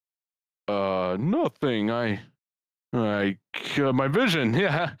 Nothing. My vision.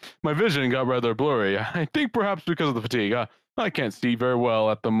 Yeah, my vision got rather blurry. I think perhaps because of the fatigue. I can't see very well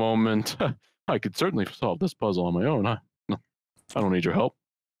at the moment. I could certainly solve this puzzle on my own. I don't need your help.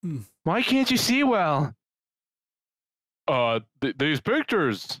 Why can't you see well? These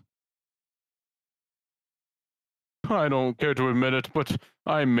pictures. I don't care to admit it, but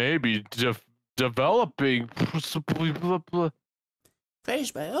I may be developing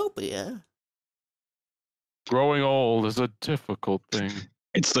Presbyopia. Growing old is a difficult thing.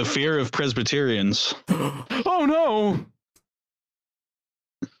 It's the fear of Presbyterians. Oh no!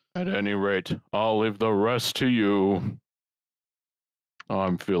 At any rate, I'll leave the rest to you.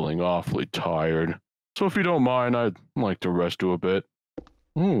 I'm feeling awfully tired. So if you don't mind, I'd like to rest you a bit.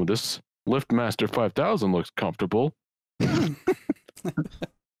 Ooh, this LiftMaster 5000 looks comfortable.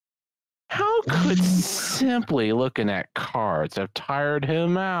 How could simply looking at cards have tired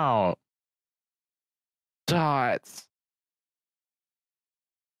him out? Dots.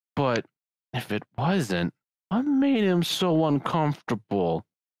 But if it wasn't, what made him so uncomfortable?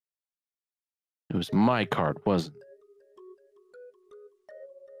 It was my card, wasn't it?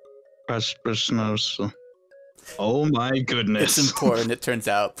 Prosperous. Oh my goodness. It's important, it turns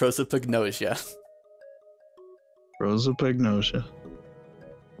out. Prosopagnosia. Prosopagnosia.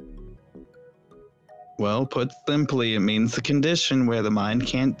 Well, put simply, it means the condition where the mind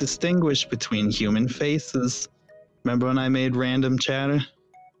can't distinguish between human faces. Remember when I made random chatter?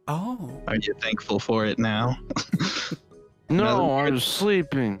 Oh. Are you thankful for it now? No, I was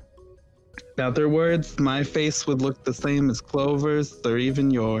sleeping. In other words, my face would look the same as Clover's or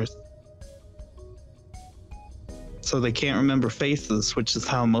even yours. So they can't remember faces, which is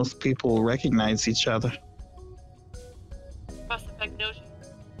how most people will recognize each other. Prosopagnosia.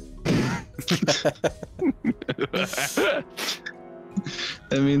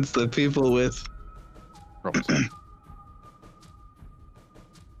 That means the people with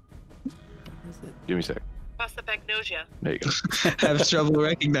Give me a sec. Prosopagnosia. There you go. have trouble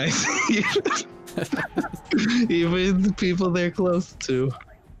recognizing you. Even the people they're close to.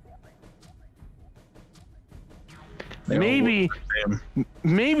 They all Maybe, look the same.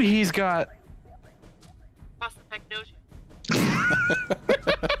 maybe he's got. Prosopagnosia.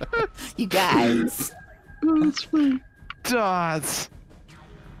 You guys. Oh, that's funny. Dots.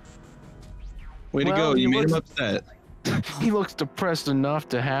 Way to Well, go, you he made him looks- upset. He looks depressed enough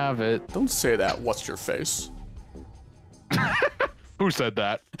to have it. Don't say that. What's your face? Who said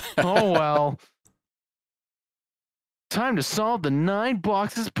that? Oh well. Time to solve the 9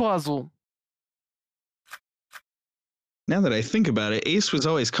 boxes puzzle. Now that I think about it, Ace was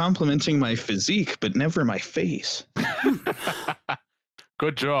always complimenting my physique, but never my face.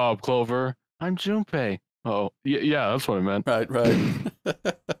 Good job, Clover. I'm Junpei. Oh, yeah, that's what I meant. Right.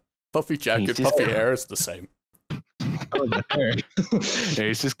 Puffy jacket, He's just- puffy hair, it's the same. Oh, the hair.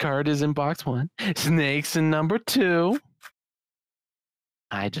 Ace's card is in box 1. Snake's in number 2.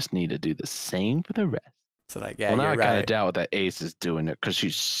 I just need to do the same for the rest. So like, yeah, Well, now I you're kind of right. doubt that Ace is doing it because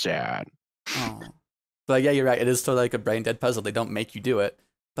she's sad. Oh. But yeah, you're right. It is sort of like a brain dead puzzle. They don't make you do it,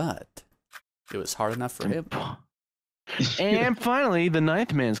 but it was hard enough for him. And finally, the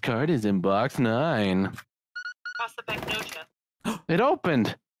 9th man's card is in box 9. Prosopagnosia. It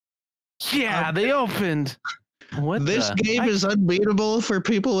opened. Yeah, they opened. What This the? game is unbeatable for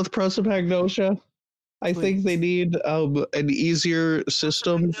people with prosopagnosia. I think they need an easier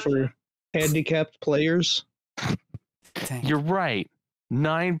system for handicapped players. Dang. You're right.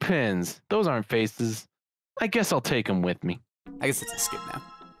 9 pins. Those aren't faces. I guess I'll take them with me. I guess it's a skip now.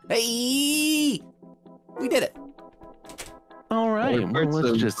 Hey! We did it. All right. Or Well, parts let's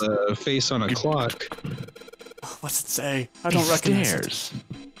of just the face on a clock. What's it say? I don't recognize it. stairs.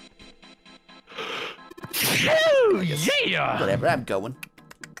 Phew, yeah. Whatever, I'm going.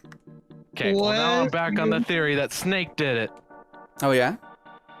 Okay. Well, now I'm What? back on the theory that Snake did it. Oh, yeah?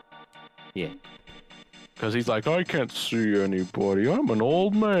 Because he's like, I can't see anybody. I'm an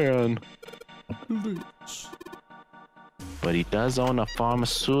old man. But he does own a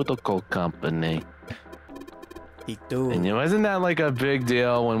pharmaceutical company. He do. And wasn't that like a big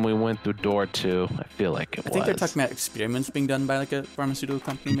deal when we went through door 2? I feel like it I was. think they're talking about experiments being done by like a pharmaceutical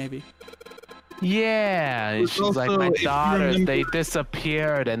company, maybe. Yeah, and There's she's like, also, my if you daughters, they remember-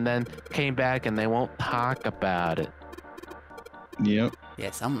 disappeared and then came back and they won't talk about it. Yep. Yeah,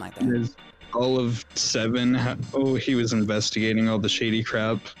 something like that. There's all of 7. Oh, he was investigating all the shady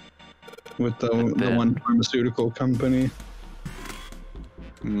crap with the one pharmaceutical company.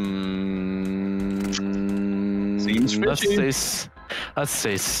 Seems fishy. Let's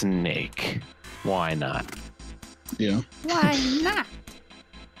say Snake. Why not? Yeah. Why not?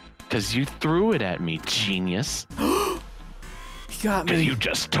 Because you threw it at me, genius. You got Because me. you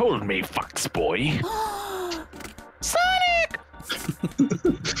just told me, Fox Boy.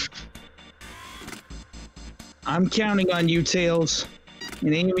 I'm counting on you, Tails.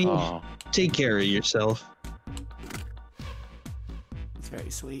 And Amy, Oh, take care of yourself. It's very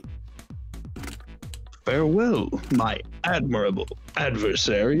sweet. Farewell, my admirable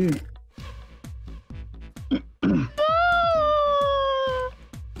adversary.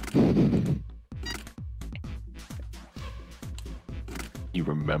 you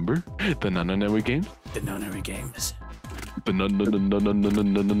remember the Nananewi game? The Nonary games. The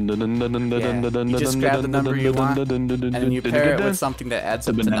you just grab the number you want, and then you pair it with something that adds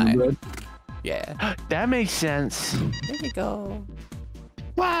The up to banana 9. bread. Yeah. That makes sense. There you go.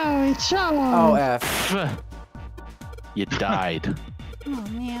 Wow, it's so. Oh, F. You died. Oh,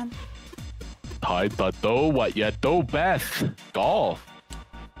 man. I thought what you do best. Golf.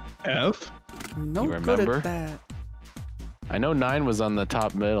 F. No You good remember? at that. I know 9 was on the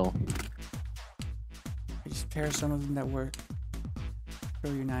top middle. Just pair some of them that work.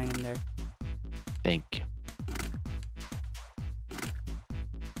 Throw your 9 in there. Thank you.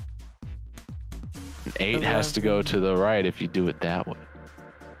 8 has to go to the right if you do it that way.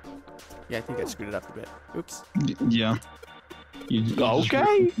 Yeah, I think I screwed it up a bit. Oops. Yeah. You just Okay.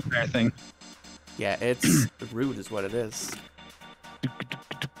 ruined the entire thing. Yeah, it's the root is what it is. I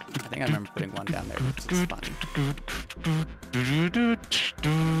think I remember putting 1 down there, which is funny.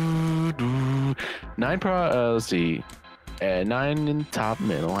 9 let's see. 9 in top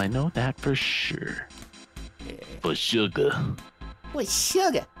middle. I know that for sure. Yeah. But sugar. What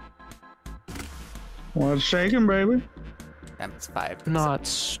sugar? What's shaking, baby? That makes 5. Not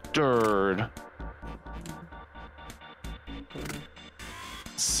stirred.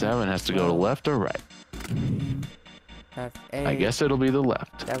 7 has to go to left or right. Have I guess it'll be the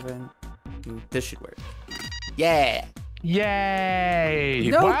left. 7. This should work. Yeah. Yay!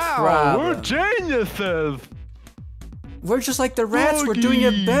 No wow, problem. we're geniuses. We're just like the rats. We're doing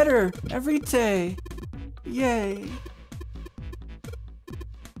it Boogie. better every day. Yay.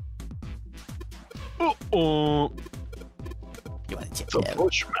 Uh-oh. You want to check The it out?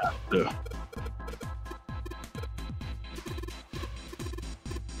 Bushmaster.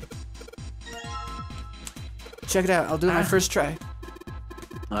 Check it out. I'll do it my first try.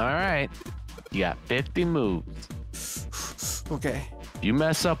 All right. You got 50 moves. Okay. You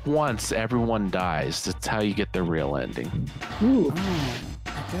mess up once, everyone dies. That's how you get the real ending. Oh,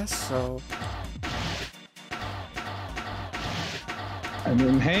 I guess so. I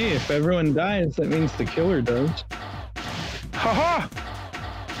mean, hey, if everyone dies, that means the killer does. Haha!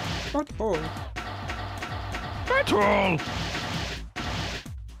 Oh. Petrol!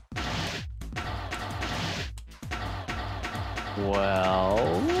 Well.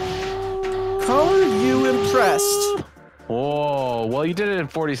 Are you impressed? Oh, well, you did it in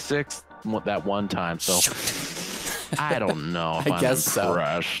 46 that one time, so I don't know if I I'm guess so.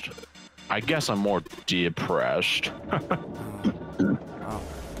 impressed. I guess I'm more depressed. Oh,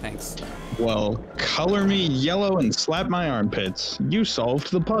 thanks. Well, color me yellow and slap my armpits. You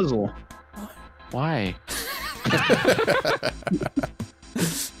solved the puzzle. Why?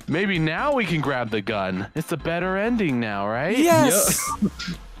 Maybe now we can grab the gun. It's a better ending now, right? Yes.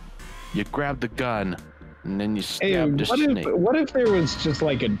 You grab the gun, and then you Hey, stab the snake. what if there was just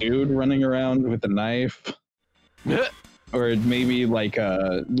like a dude running around with a knife? Or maybe like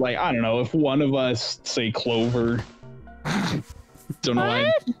I don't know, if one of us, say Clover, don't know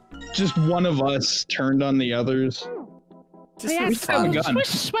why, just one of us turned on the others. Just for We have a fun. gun.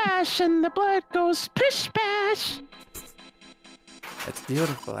 Splash, and the blood goes pish splash. That's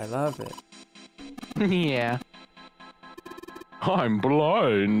beautiful. I love it. Yeah. I'm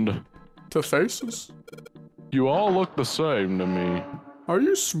blind. To faces? You all look the same to me. Are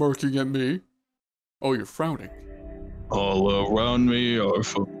you smirking at me? Oh, you're frowning. All around me are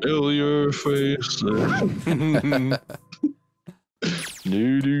familiar faces.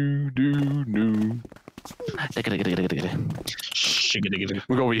 No, do, do, no.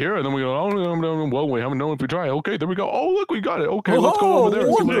 We go over here, and then we go, oh, well, we haven't known if we try. Okay, there we go. Oh, look, we got it. Okay, let's go over there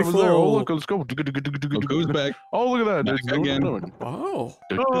and see what's over there. Oh, look, let's go. Look who's back. Oh, look at that. Back again. Wow.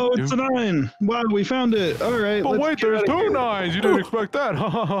 Oh, it's a 9. Wow, we found it. All right. But let's wait, get there's out of 2 here. 9s. You didn't expect that. Ha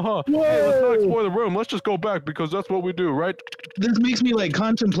ha ha ha. Hey, let's not explore the room. Let's just go back because that's what we do, right? This makes me like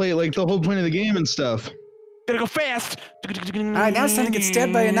contemplate like the whole point of the game and stuff. Gotta go fast. All right, now it's time to get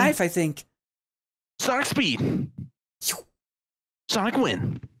stabbed by a knife, I think. Sonic speed. Sonic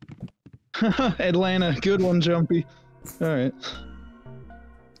win. Atlanta, good one, Jumpy. All right.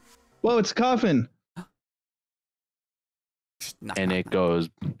 Whoa, it's a coffin. And it goes,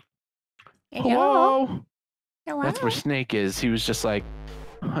 hello. That's where Snake is. He was just like,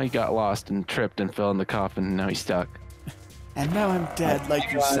 he got lost and tripped and fell in the coffin, and now he's stuck. And now I'm dead,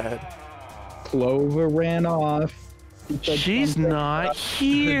 like you said. Clover ran off. She's not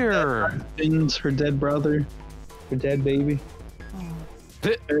here. Her dead brother, her dead baby.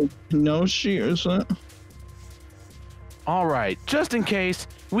 No, she isn't. All right, just in case,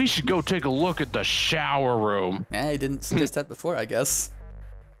 we should go take a look at the shower room. Yeah, I didn't suggest that before, I guess.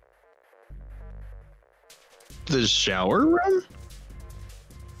 The shower room?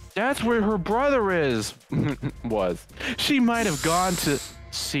 That's where her brother is. Was. She might have gone to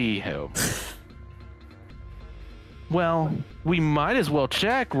see him. Well, we might as well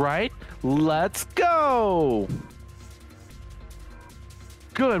check, right? Let's go.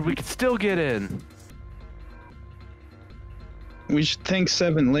 Good, we can still get in. We should thank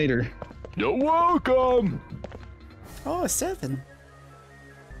 7 later. You're welcome. Oh, a 7.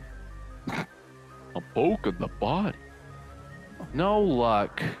 A poke in the body. No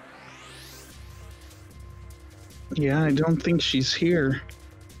luck. Yeah, I don't think she's here.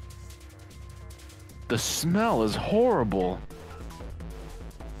 The smell is horrible.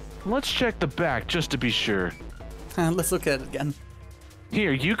 Let's check the back just to be sure. Let's look at it again.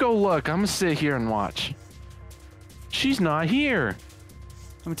 Here, you go look. I'm gonna sit here and watch. She's not here.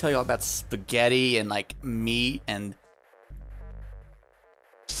 Let me tell you all about spaghetti and like meat and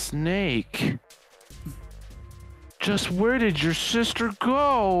Snake. Just where did your sister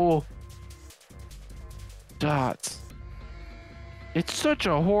go? Dots. It's such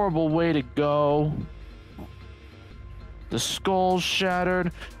a horrible way to go. The skull's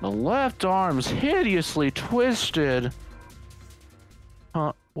shattered. The left arm's hideously twisted.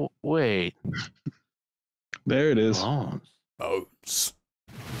 Huh? Wait. There it is. Bones. Bones.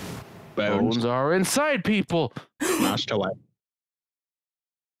 Bones are inside people. Smashed away.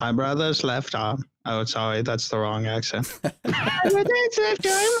 My brother's left arm. Oh, sorry, that's the wrong accent. My brother's left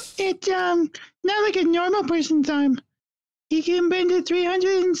arm. It's not like a normal person's arm. He can bend it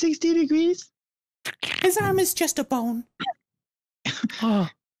 360 degrees. his arm is just a bone.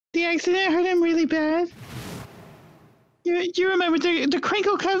 The accident hurt him really bad. You remember the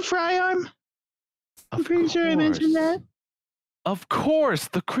crinkle cut fry arm? I'm pretty sure I mentioned that. Of course,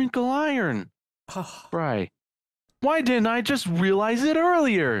 the crinkle iron. Right. Why didn't I just realize it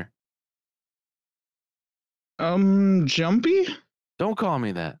earlier? Jumpy? Don't call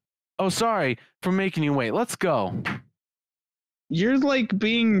me that. Oh, sorry for making you wait. Let's go. You're like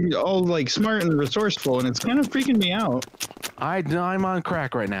being all like smart and resourceful, and it's kind of freaking me out. I'm on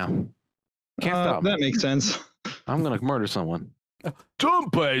crack right now. Can't stop. That makes sense. I'm gonna murder someone.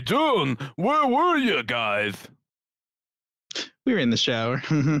 Junpei, Jun, where were you guys? We were in the shower.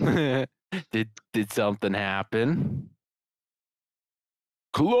 Did something happen?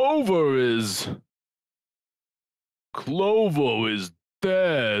 Clover is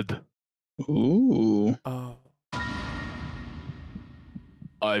dead. Ooh. Oh.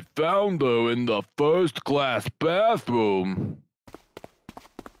 I found her in the first class bathroom.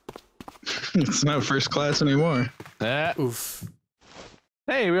 It's not first class anymore. Oof.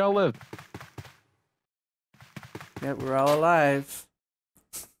 Hey, we all lived. Yeah, we're all alive.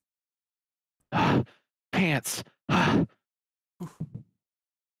 Pants.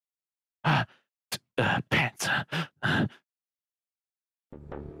 Pants.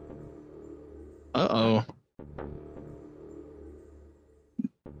 Uh-oh.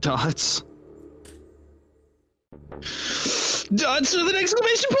 Dots. Dots with an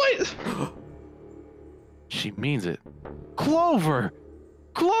exclamation point! She means it. Clover!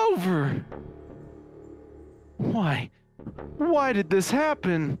 Clover! Why? Why did this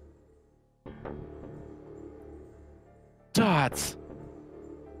happen? Dots.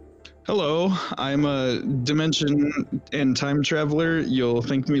 Hello, I'm a dimension and time traveler. You'll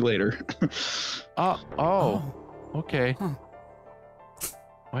thank me later. Okay. Huh.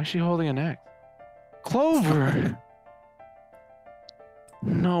 Why is she holding an axe? Clover!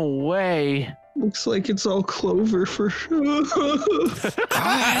 No way. Looks like it's all clover for sure.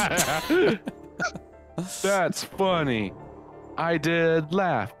 That's funny. I did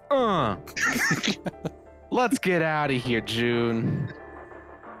laugh. Let's get out of here, June.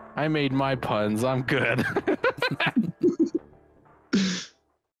 I made my puns. I'm good.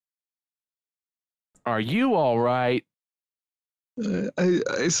 Are you all right?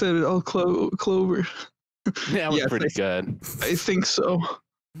 I said it all clover. That was Yes, pretty good. I think so.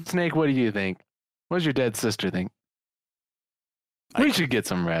 Snake, what do you think? What does your dead sister think? We should get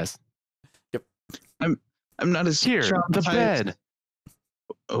some rest. I'm not as Here, the traumatized. bed.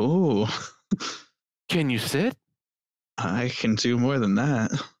 Oh, Can you sit? I can do more than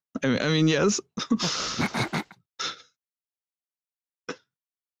that. I mean, yes.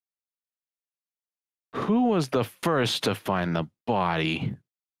 Who was the first to find the body?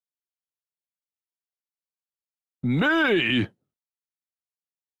 Me?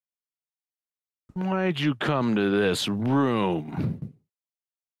 Why'd you come to this room?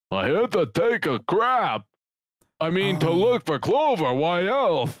 I had to take a crap. I mean, to look for Clover. Why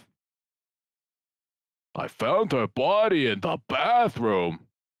else? I found her body in the bathroom.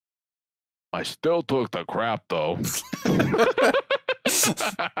 I still took the crap, though.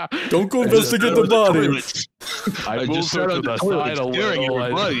 Don't go investigate the body. I moved her to the side a little.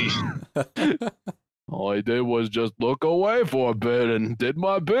 All I did was just look away for a bit and did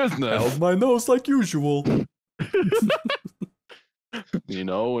my business. Held my nose like usual. You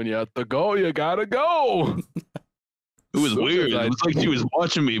know, when you have to go, you gotta go. It was Soon weird. as I- It was like she was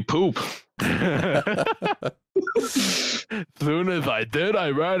watching me poop. Soon as I did, I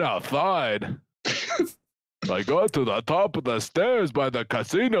ran outside. I got to the top of the stairs by the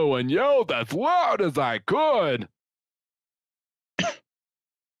casino and yelled as loud as I could.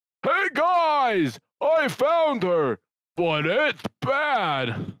 Hey guys, I found her, but it's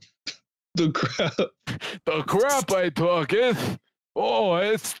bad. The crap. The crap I took it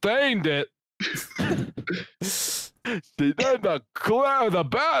stained it. She did the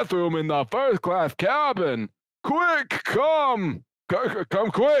bathroom in the first class cabin. Quick, come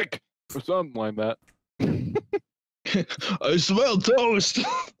quick, or something like that. I smell toast.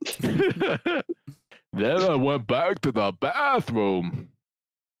 Then I went back to the bathroom.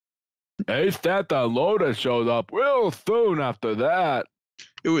 Santa Loda showed up real soon after that.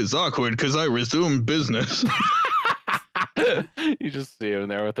 It was awkward because I resumed business. You just see him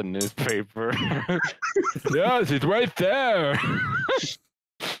there with a newspaper. Yes, he's right there.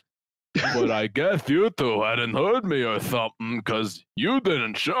 But I guess you two hadn't heard me or something, because you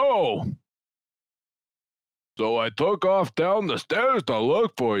didn't show. So I took off down the stairs to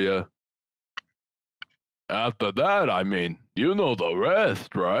look for you. After that, I mean, you know the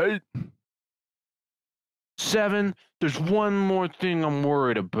rest, right? 7, there's one more thing I'm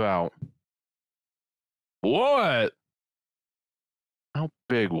worried about. What? How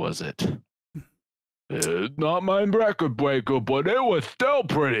big was it? It's not my record breaker, but it was still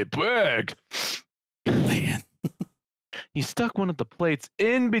pretty big. Man. You stuck one of the plates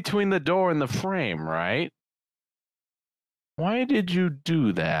in between the door and the frame, right? Why did you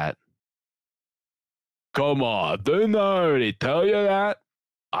do that? Come on, didn't I already tell you that?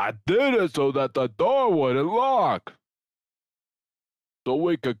 I did it so that the door wouldn't lock. So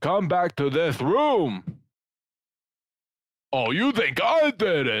we could come back to this room. Oh, you think I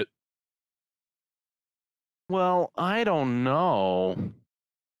did it? Well, I don't know.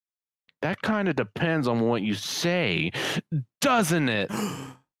 That kind of depends on what you say, doesn't it?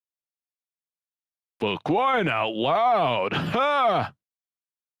 For crying out loud. Ha!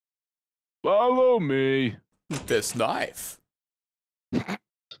 Follow me. This knife.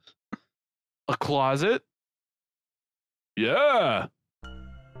 A closet? Yeah.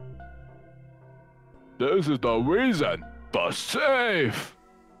 This is the reason. The safe.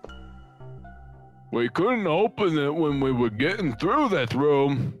 We couldn't open it when we were getting through this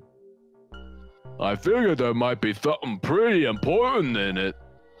room. I figured there might be something pretty important in it.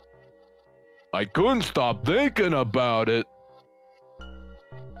 I couldn't stop thinking about it.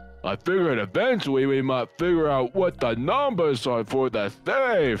 I figured eventually we might figure out what the numbers are for the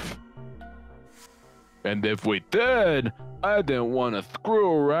safe. And if we did, I didn't want to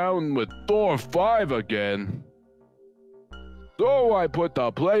screw around with door 5 again. So I put the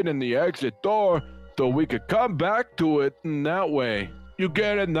plate in the exit door so we could come back to it in that way. You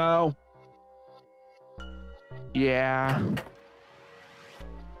get it now? Yeah.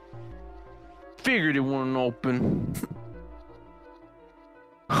 Figured it wouldn't open.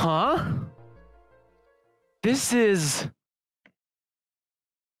 Huh? This is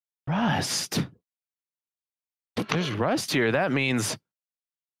rust. There's rust here. That means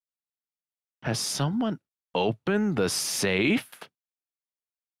Has someone opened the safe?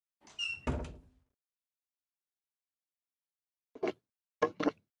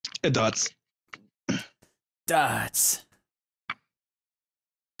 Dots. Dots.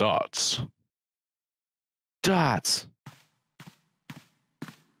 Dots. Dots.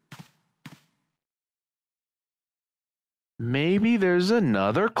 Maybe there's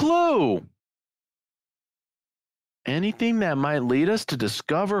another clue. Anything that might lead us to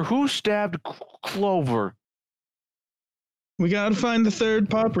discover who stabbed Clover. We gotta find the third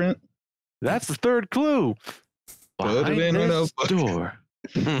paw print. That's the third clue. Put it in a this notebook. door.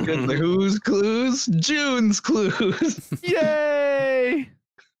 Get the who's clues, June's clues. Yay!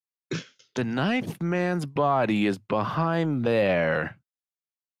 The ninth man's body is behind there.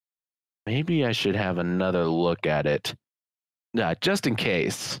 Maybe I should have another look at it. Just in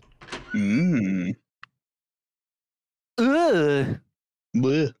case. Mmm. Ugh.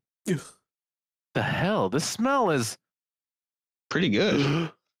 Bleh. The hell? This smell is Pretty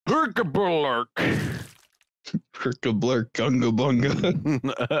good. Herkablurk. Herkablurk, gunga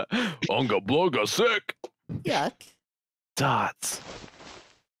bunga. Unga blunga sick. Yuck. Dots.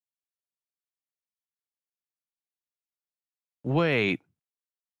 Wait.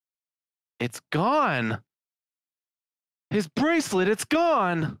 It's gone. His bracelet, it's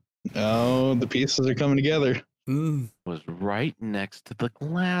gone. Oh, the pieces are coming together. Was right next to the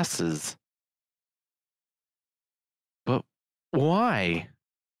glasses. But why?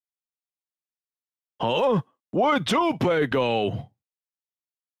 Huh? Where'd Toupee go?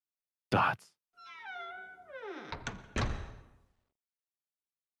 Dots.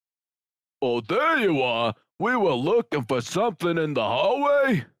 Oh, there you are. We were looking for something in the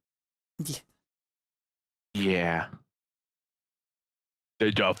hallway. Yeah.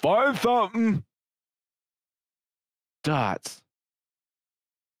 Did you find something? Dots.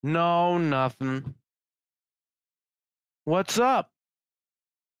 No, nothing. What's up?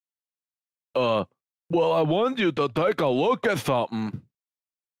 Well, I want you to take a look at something.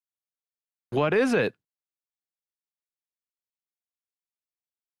 What is it?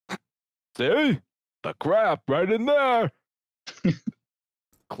 See? The crap right in there.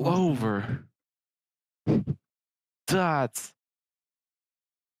 Clover. Dots.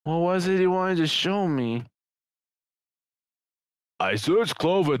 What was it you wanted to show me? I searched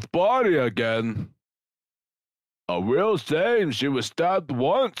Clover's body again. A real shame she was stabbed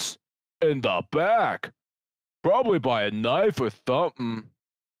once in the back. Probably by a knife or something.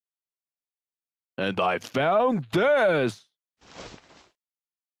 And I found this.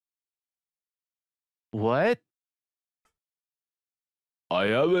 What? I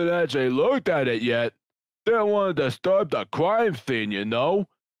haven't actually looked at it yet. Didn't want to disturb the crime scene, you know?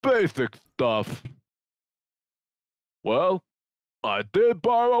 Basic stuff. Well, I did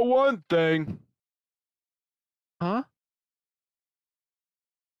borrow one thing. Huh?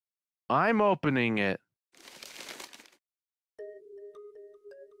 I'm opening it.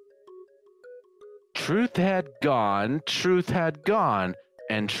 Truth had gone, truth had gone,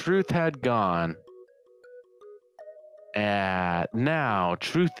 and truth had gone. Now,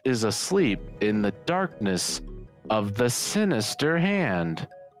 truth is asleep in the darkness of the sinister hand.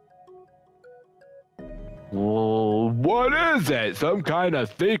 Whoa, what is it? Some kind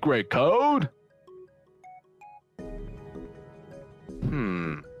of secret code?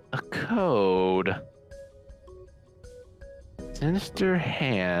 A code. Sinister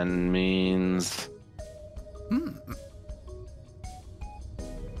hand means...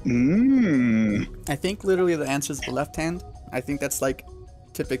 I think literally the answer is the left hand. I think that's like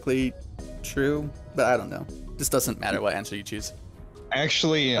typically true, but I don't know. This doesn't matter what answer you choose.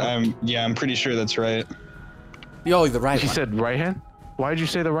 Actually, I'm pretty sure that's right. Yo, the right She one. said right hand? Why did you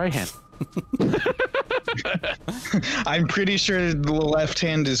say the right hand? I'm pretty sure the left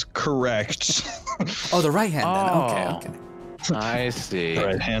hand is correct. Oh, the right hand then. Oh. Okay. I see.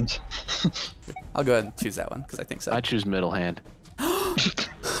 Right hand. I'll go ahead and choose that one because I think so. I choose middle hand.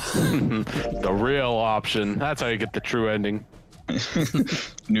 The real option. That's how you get the true ending.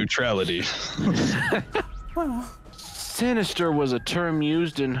 Neutrality. Sinister was a term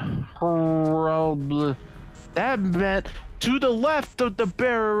used in herald. That meant to the left of the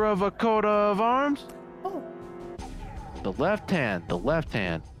bearer of a coat of arms. Oh. The left hand. The left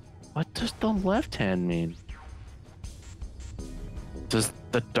hand. What does the left hand mean? Does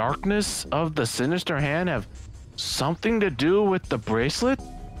the darkness of the sinister hand have something to do with the bracelet?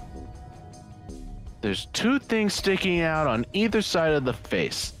 There's two things sticking out on either side of the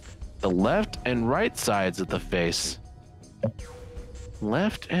face. The left and right sides of the face.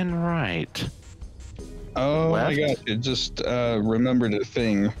 Left and right. Oh Left? my gosh! It just remembered a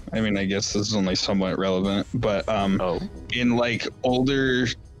thing. I mean, I guess this is only somewhat relevant, but Oh. in like older,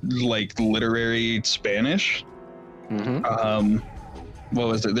 like literary Spanish, Mm-hmm. what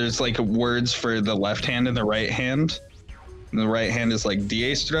was it? There's like words for the left hand and the right hand. And the right hand is like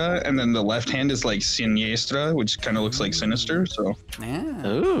diestra, and then the left hand is like siniestra, which kind of looks like sinister. So Yeah.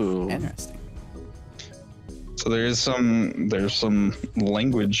 Ooh. Interesting. there's some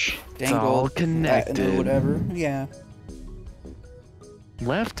language. It's all connected. Or whatever. Yeah.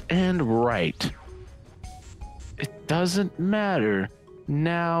 Left and right. It doesn't matter.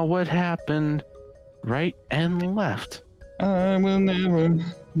 Now what happened? Right and left. I will never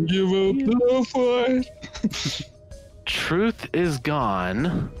give up the fight. Truth is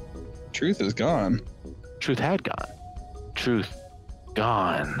gone. Truth is gone. Truth had gone. Truth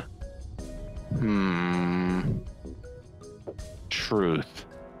gone. Truth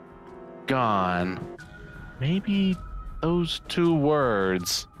gone. Maybe those two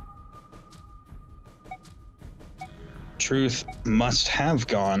words. Truth must have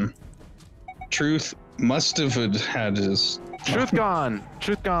gone. Truth must have had his. Truth gone.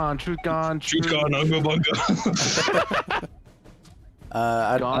 Truth gone. Truth gone. Truth gone. Unga bunga.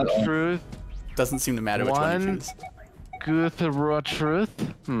 I Gone. Truth. doesn't seem to matter which one you One. choose. Good truth.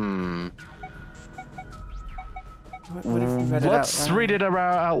 What if we read it out Let's loud? read it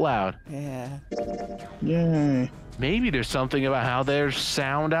out loud. Yeah. Yay. Maybe there's something about how they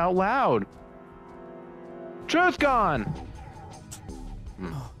sound out loud. Truth gone.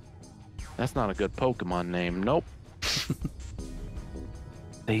 That's not a good Pokemon name. Nope.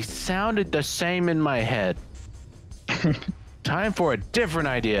 They sounded the same in my head. Time for a different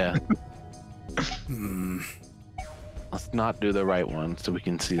idea. Let's not do the right one so we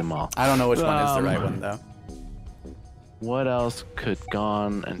can see them all. I don't know which one is the right one though. What else could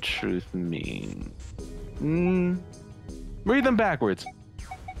gone and truth mean? Read them backwards.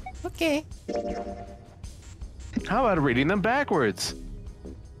 Okay. How about reading them backwards?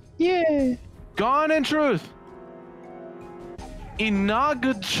 Yay. Gone and truth.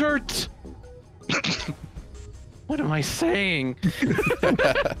 Inaugurt. What am I saying?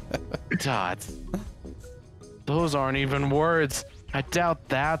 Dots. Those aren't even words. I doubt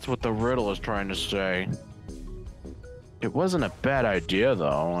that's what the riddle is trying to say. It wasn't a bad idea,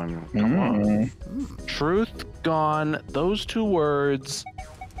 though. I mean, come on. Truth gone. Those two words.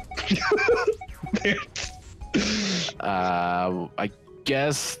 I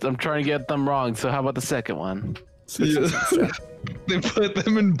guess I'm trying to get them wrong. So how about the second one? They put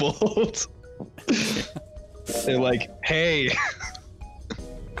them in bold. They're like, hey.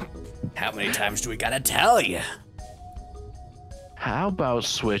 How many times do we gotta tell you? How about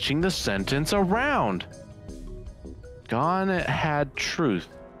switching the sentence around? Gone had truth.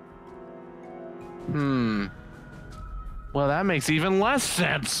 Well, that makes even less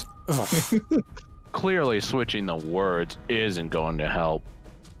sense. Clearly, switching the words isn't going to help.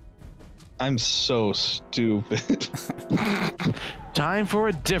 I'm so stupid. Time for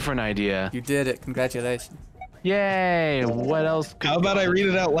a different idea. You did it. Congratulations. Yay! What else? How about I read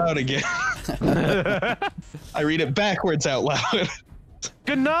it out loud again? I read it backwards out loud.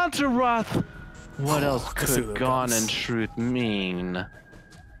 Ganateroth! What else could Cthulhu gone gods. and truth mean?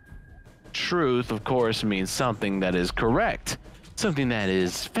 Truth, of course, means something that is correct. Something that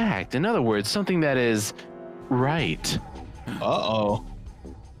is fact. In other words, something that is right. Uh-oh.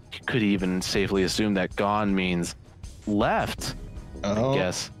 You could even safely assume that gone means left, Oh. I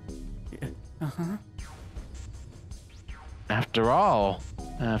guess. After all,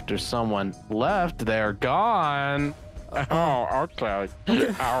 after someone left, they're gone. Oh, okay.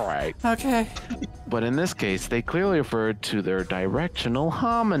 All right. Okay. But in this case, they clearly referred to their directional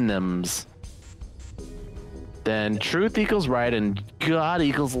homonyms. Then truth equals right and God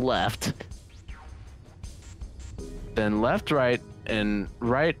equals left. Then left, right, and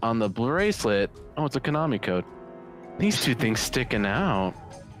right on the bracelet. Oh, it's a Konami code. These two things sticking out.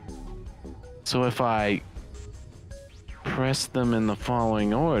 So if I press them in the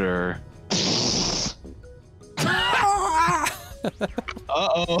following order.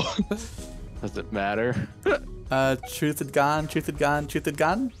 Uh-oh. Does it matter? Truth had gone, truth had gone, truth had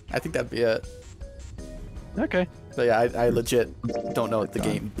gone. I think that'd be it. Okay. So yeah, I legit don't know the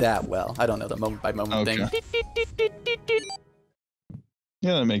game that well. I don't know the moment by moment Okay. thing.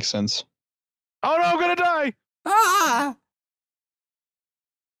 Yeah, that makes sense. Oh no, I'm gonna die! Ah!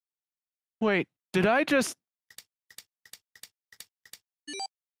 Wait, did I just...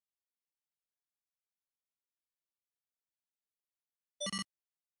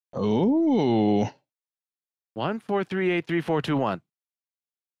 Oh. 143834221.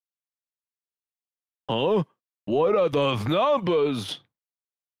 Huh? What are those numbers?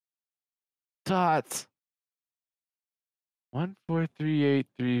 Dots.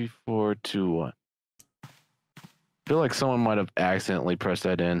 1438342 feel like someone might have accidentally pressed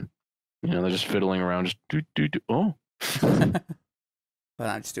that in. You know, they're just fiddling around. Just do. Oh. Hold on,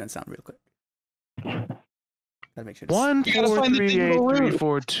 I'm just doing sound real quick. Gotta make sure.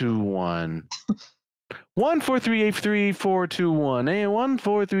 143833421. 143833421. Hey,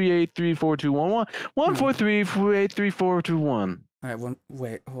 143833421. 143833421. All right,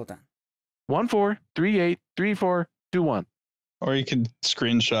 wait, hold on. 143833421. Or you could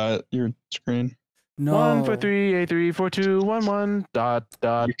screenshot your screen. No. 143834211. Dot.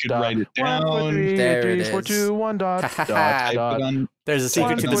 You could write it down. 143833421. Dot. Type dot. it on. There's a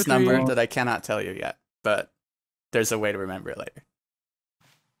secret to this 143. number that I cannot tell you yet, but there's a way to remember it later.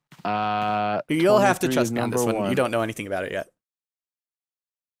 You'll have to 23 trust is me on this number one. You don't know anything about it yet.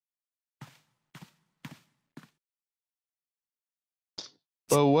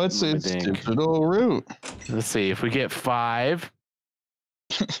 But what's Let me its think. digital root? Let's see. If we get 5,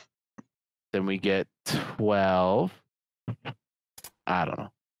 then we get 12. I don't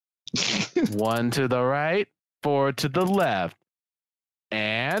know. 1 to the right, 4 to the left.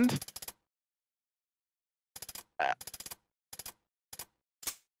 And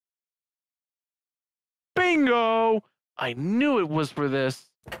bingo! I knew it was for this.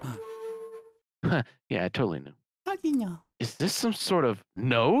 Yeah, I totally knew. How do you know? Is this some sort of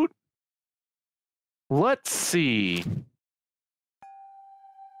note? Let's see.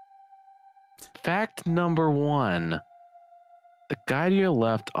 Fact number 1. The guy to your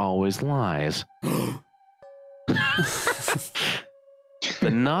left always lies. The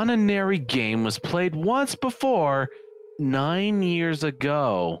Nonanary game was played once before, 9 years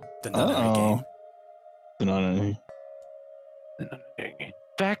ago. The Nonary game.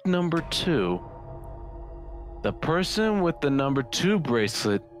 Fact number 2. The person with the number 2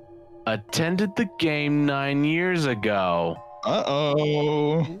 bracelet attended the game 9 years ago.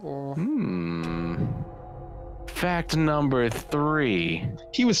 Uh-oh. Fact number 3.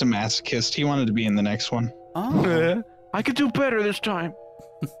 He was a masochist. He wanted to be in the next one. Oh. I could do better this time.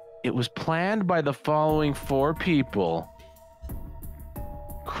 It was planned by the following 4 people.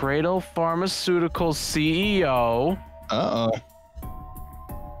 Cradle Pharmaceuticals CEO. Uh-oh.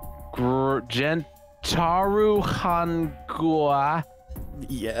 Gentaru Hangua.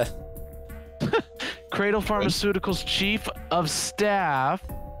 Yeah. Cradle Pharmaceuticals Chief of Staff.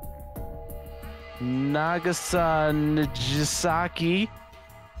 Nagasa Nagasaki.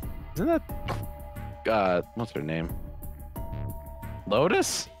 Isn't that what's her name?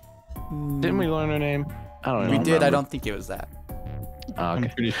 Lotus? Didn't we learn her name? I don't know. We did. I don't think it was that. I'm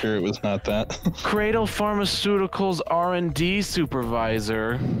Okay. pretty sure it was not that. Cradle Pharmaceuticals R&D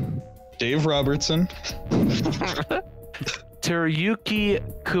Supervisor. Dave Robertson. Teruyuki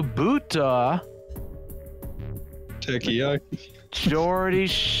Kabuta. Tekiyaki. Majority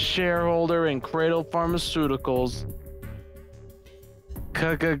shareholder in Cradle Pharmaceuticals.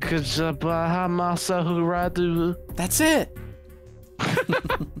 Kakajabaha Masahuradu. That's it.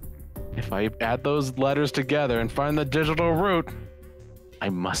 If I add those letters together and find the digital root, I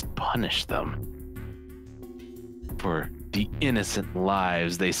must punish them for the innocent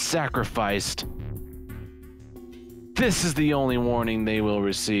lives they sacrificed. This is the only warning they will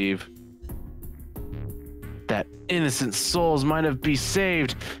receive. That innocent souls might have been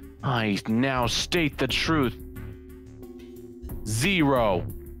saved. I now state the truth. 0.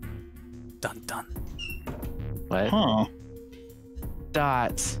 Dun dun. What? Huh.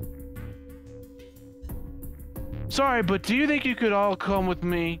 Dots. Sorry, but do you think you could all come with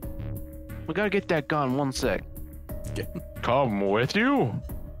me? We gotta get that gun. 1 sec. Come with you?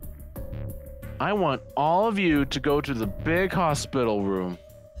 I want all of you to go to the big hospital room.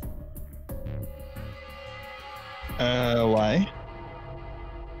 Why?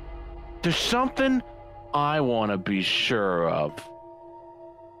 There's something I want to be sure of.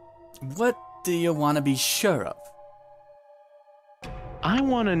 What do you want to be sure of? I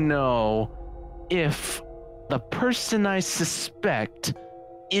want to know if the person I suspect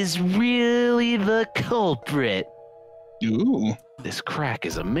is really the culprit. Ooh. This crack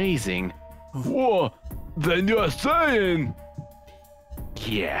is amazing. Whoa, then you're saying...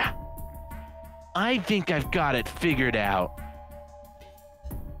 Yeah. I think I've got it figured out.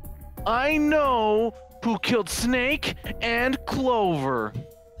 I know who killed Snake and Clover.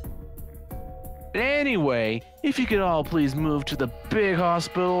 Anyway, if you could all please move to the big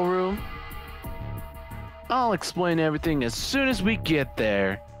hospital room. I'll explain everything as soon as we get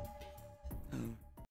there.